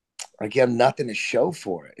like you have nothing to show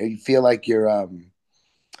for it. You feel like you're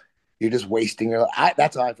just wasting your life.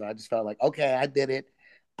 That's how I felt. I just felt like, okay, I did it.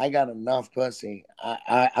 I got enough pussy.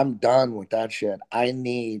 I'm done with that shit. I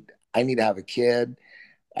need to have a kid,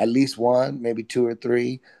 at least one, maybe two or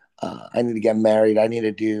three. I need to get married. I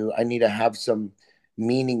need to have some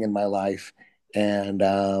meaning in my life. And,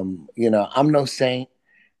 I'm no saint,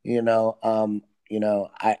 I'm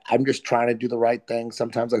just trying to do the right thing.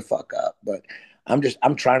 Sometimes I fuck up, but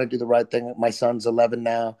I'm trying to do the right thing. My son's 11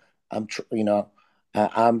 now. I'm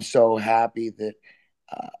so happy that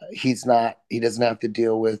he doesn't have to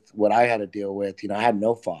deal with what I had to deal with. I had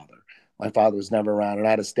no father. My father was never around, and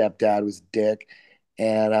I had a stepdad who was a dick.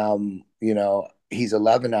 And he's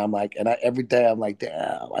 11 now. I'm like, every day I'm like,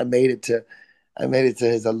 damn, I made it to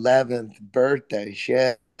his 11th birthday.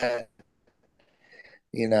 Shit, and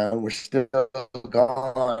we're still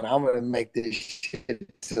gone. I'm gonna make this shit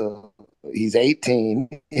till he's 18.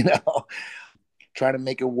 Trying to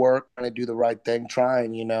make it work, trying to do the right thing,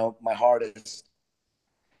 trying, my hardest.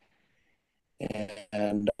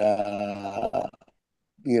 And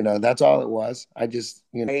that's all it was. I just,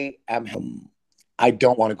 I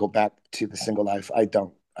don't want to go back to the single life. I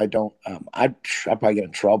don't. I'd probably get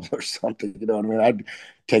in trouble or something. You know what I mean? I'd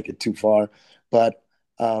take it too far. But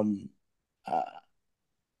um, uh,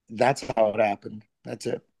 that's how it happened. That's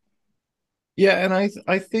it. Yeah, and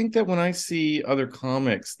I think that when I see other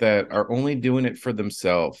comics that are only doing it for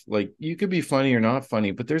themselves, like you could be funny or not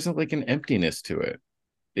funny, but there's like an emptiness to it.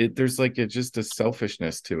 There's like just a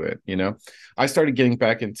selfishness to it. I started getting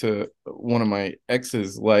back into one of my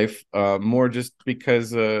ex's life, more just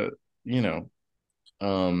because you know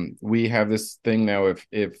we have this thing now,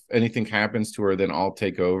 if anything happens to her, then I'll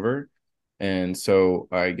take over. And so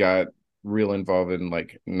I got real involved in,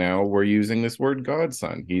 like, now we're using this word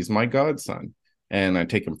godson. He's my godson, and I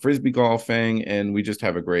take him frisbee golfing, and we just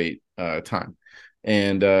have a great time.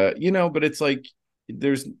 And but it's like,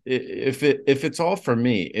 there's if it's all for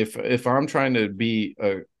me, if I'm trying to be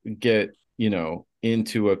get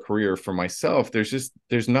into a career for myself,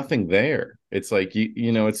 there's nothing there. It's like,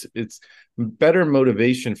 it's better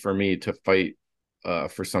motivation for me to fight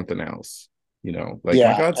for something else, like my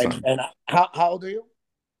Yeah. And, godson. and how old are you?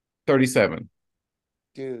 37.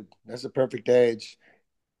 Dude, that's the perfect age.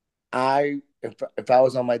 If I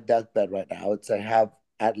was on my deathbed right now, I would say have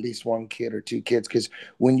at least one kid or two kids, because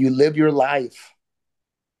when you live your life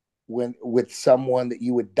with someone that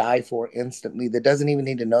you would die for instantly, that doesn't even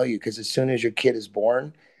need to know you, because as soon as your kid is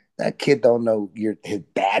born, that kid don't know his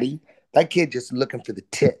daddy. That kid just looking for the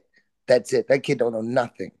tit. That's it. That kid don't know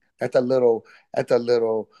nothing. That's a little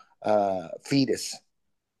fetus.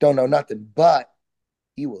 Don't know nothing, but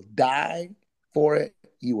you will die for it.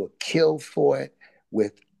 You will kill for it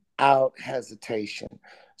without hesitation.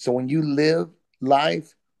 So when you live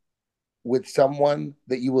life with someone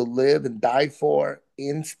that you will live and die for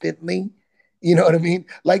instantly, you know what I mean?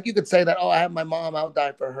 Like, you could say that, oh, I have my mom, I'll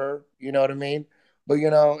die for her. You know what I mean? But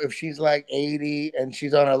if she's like 80 and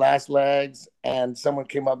she's on her last legs and someone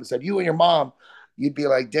came up and said, you and your mom, you'd be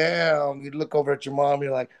like, damn, you'd look over at your mom,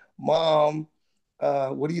 you're like, Mom,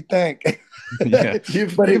 what do you think? Yeah,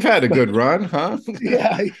 you've but you've it, had a but good run, huh?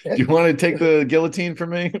 yeah, Do you want to take the guillotine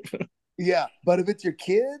from me? yeah. But if it's your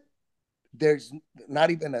kid, there's not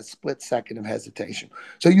even a split second of hesitation.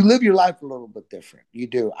 So you live your life a little bit different. You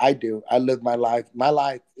do. I do. I live my life. My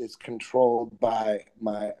life is controlled by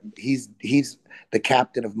he's the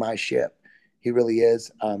captain of my ship. He really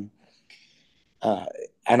is. Uh,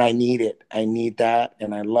 and I need it. I need that,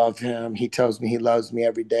 and I love him. He tells me he loves me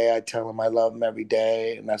every day. I tell him I love him every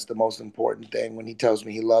day, and that's the most important thing. When he tells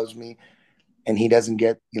me he loves me, and he doesn't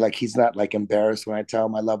get like he's not like embarrassed when I tell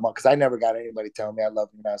him I love him because I never got anybody telling me I love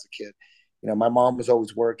him when I was a kid. You know, my mom was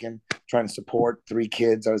always working, trying to support 3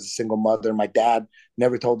 kids. I was a single mother. My dad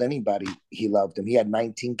never told anybody he loved him. He had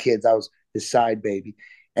 19 kids. I was his side baby,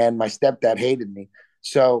 and my stepdad hated me.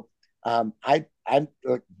 So I'm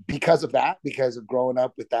because of that, because of growing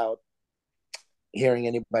up without hearing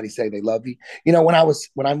anybody say they love you. You know, when I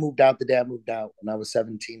moved out, the day I moved out, when I was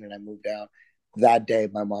 17 and I moved out, that day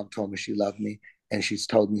my mom told me she loved me, and she's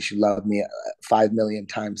told me she loved me 5 million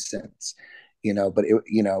times since. You know,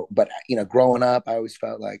 growing up, I always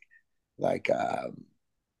felt like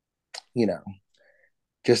you know,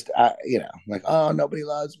 like, oh, nobody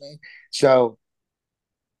loves me. So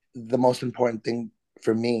the most important thing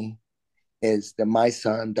for me is that my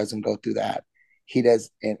son doesn't go through that. He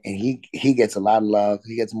does, and he gets a lot of love.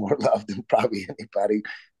 He gets more love than probably anybody.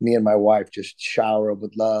 Me and my wife just shower him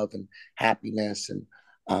with love and happiness, and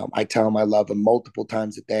I tell him I love him multiple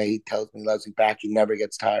times a day. He tells me he loves me back. He never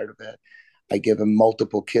gets tired of it. I give him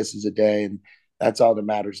multiple kisses a day, and that's all that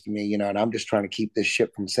matters to me, you know. And I'm just trying to keep this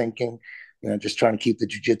ship from sinking, you know, just trying to keep the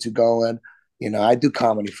jujitsu going. You know, I do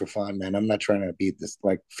comedy for fun, man. I'm not trying to be this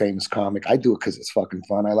like famous comic. I do it because it's fucking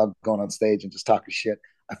fun. I love going on stage and just talking shit.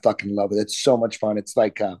 I fucking love it. It's so much fun. It's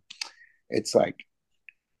like the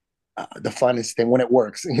funnest thing when it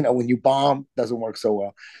works. You know, when you bomb, doesn't work so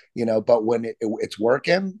well. You know, but when it's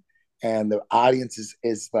working and the audience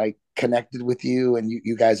is like connected with you, and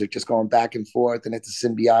you guys are just going back and forth, and it's a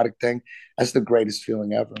symbiotic thing. That's the greatest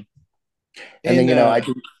feeling ever. And then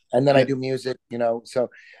And I yeah, do music. You know, so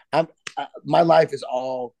I'm my life is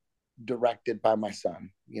all directed by my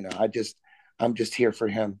son. You know, I'm just here for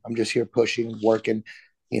him. I'm just here pushing, working,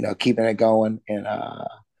 you know, keeping it going, and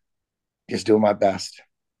just doing my best.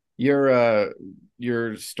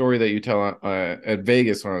 your story that you tell at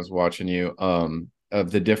Vegas when I was watching you, of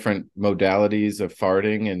the different modalities of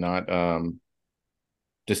farting and not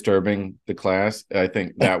disturbing the class. I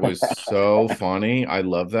think that was so funny. I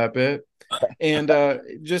love that bit. And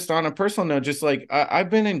just on a personal note, just like I've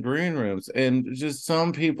been in green rooms, and just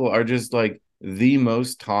some people are just like the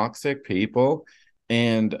most toxic people.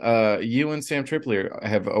 And you and Sam Tripoli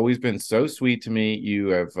have always been so sweet to me. You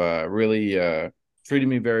have really treated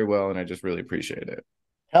me very well, and I just really appreciate it.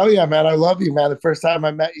 Hell yeah, man! I love you, man. The first time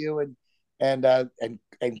I met you, and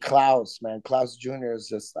Klaus, man, Klaus Jr. is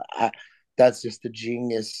just that's just a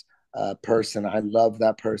genius person. I love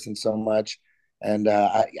that person so much, and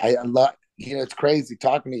I love. You know, it's crazy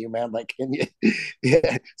talking to you, man. Like, can you?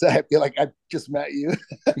 Yeah, so I feel like I just met you.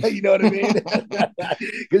 You know what I mean?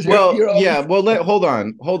 Because Well, you're yeah. always Well,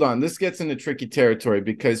 hold on. This gets into tricky territory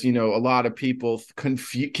because you know a lot of people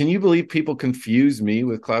confuse. Can you believe people confuse me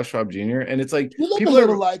with Klaus Schwab Jr.? And it's like you look a people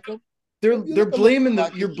little are like him. You they're look a little blaming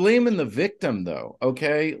like him. you're blaming the victim though.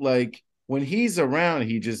 Okay, like when he's around,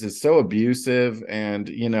 he just is so abusive, and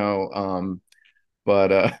you know,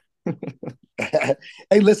 but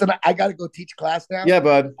Hey, listen, I got to go teach class now. yeah,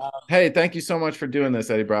 bud. Um, Hey, thank you so much for doing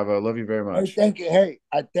this, Eddie Bravo. Love you very Hey, much. thank you. Hey,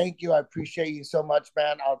 I thank you. I appreciate you so much,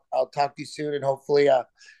 man. I'll talk to you soon, and hopefully,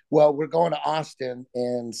 well, we're going to Austin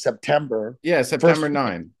in September. Yeah, First, September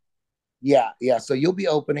 9. yeah, yeah. So you'll be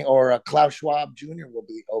opening, or Klaus Schwab Jr. will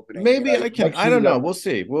be opening. You know, Maybe I can. make I sure you don't know. go. We'll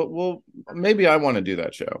see. We'll maybe I want to do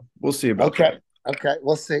that show. We'll see about Okay, that. okay.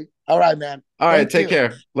 We'll see. All right, man. All right, Thank take you.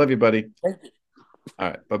 care. Love you, buddy. Thank you. All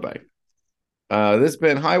right, bye-bye. This has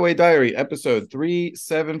been Highway Diary, episode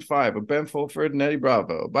 375 of Ben Fulford and Eddie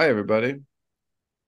Bravo. Bye, everybody.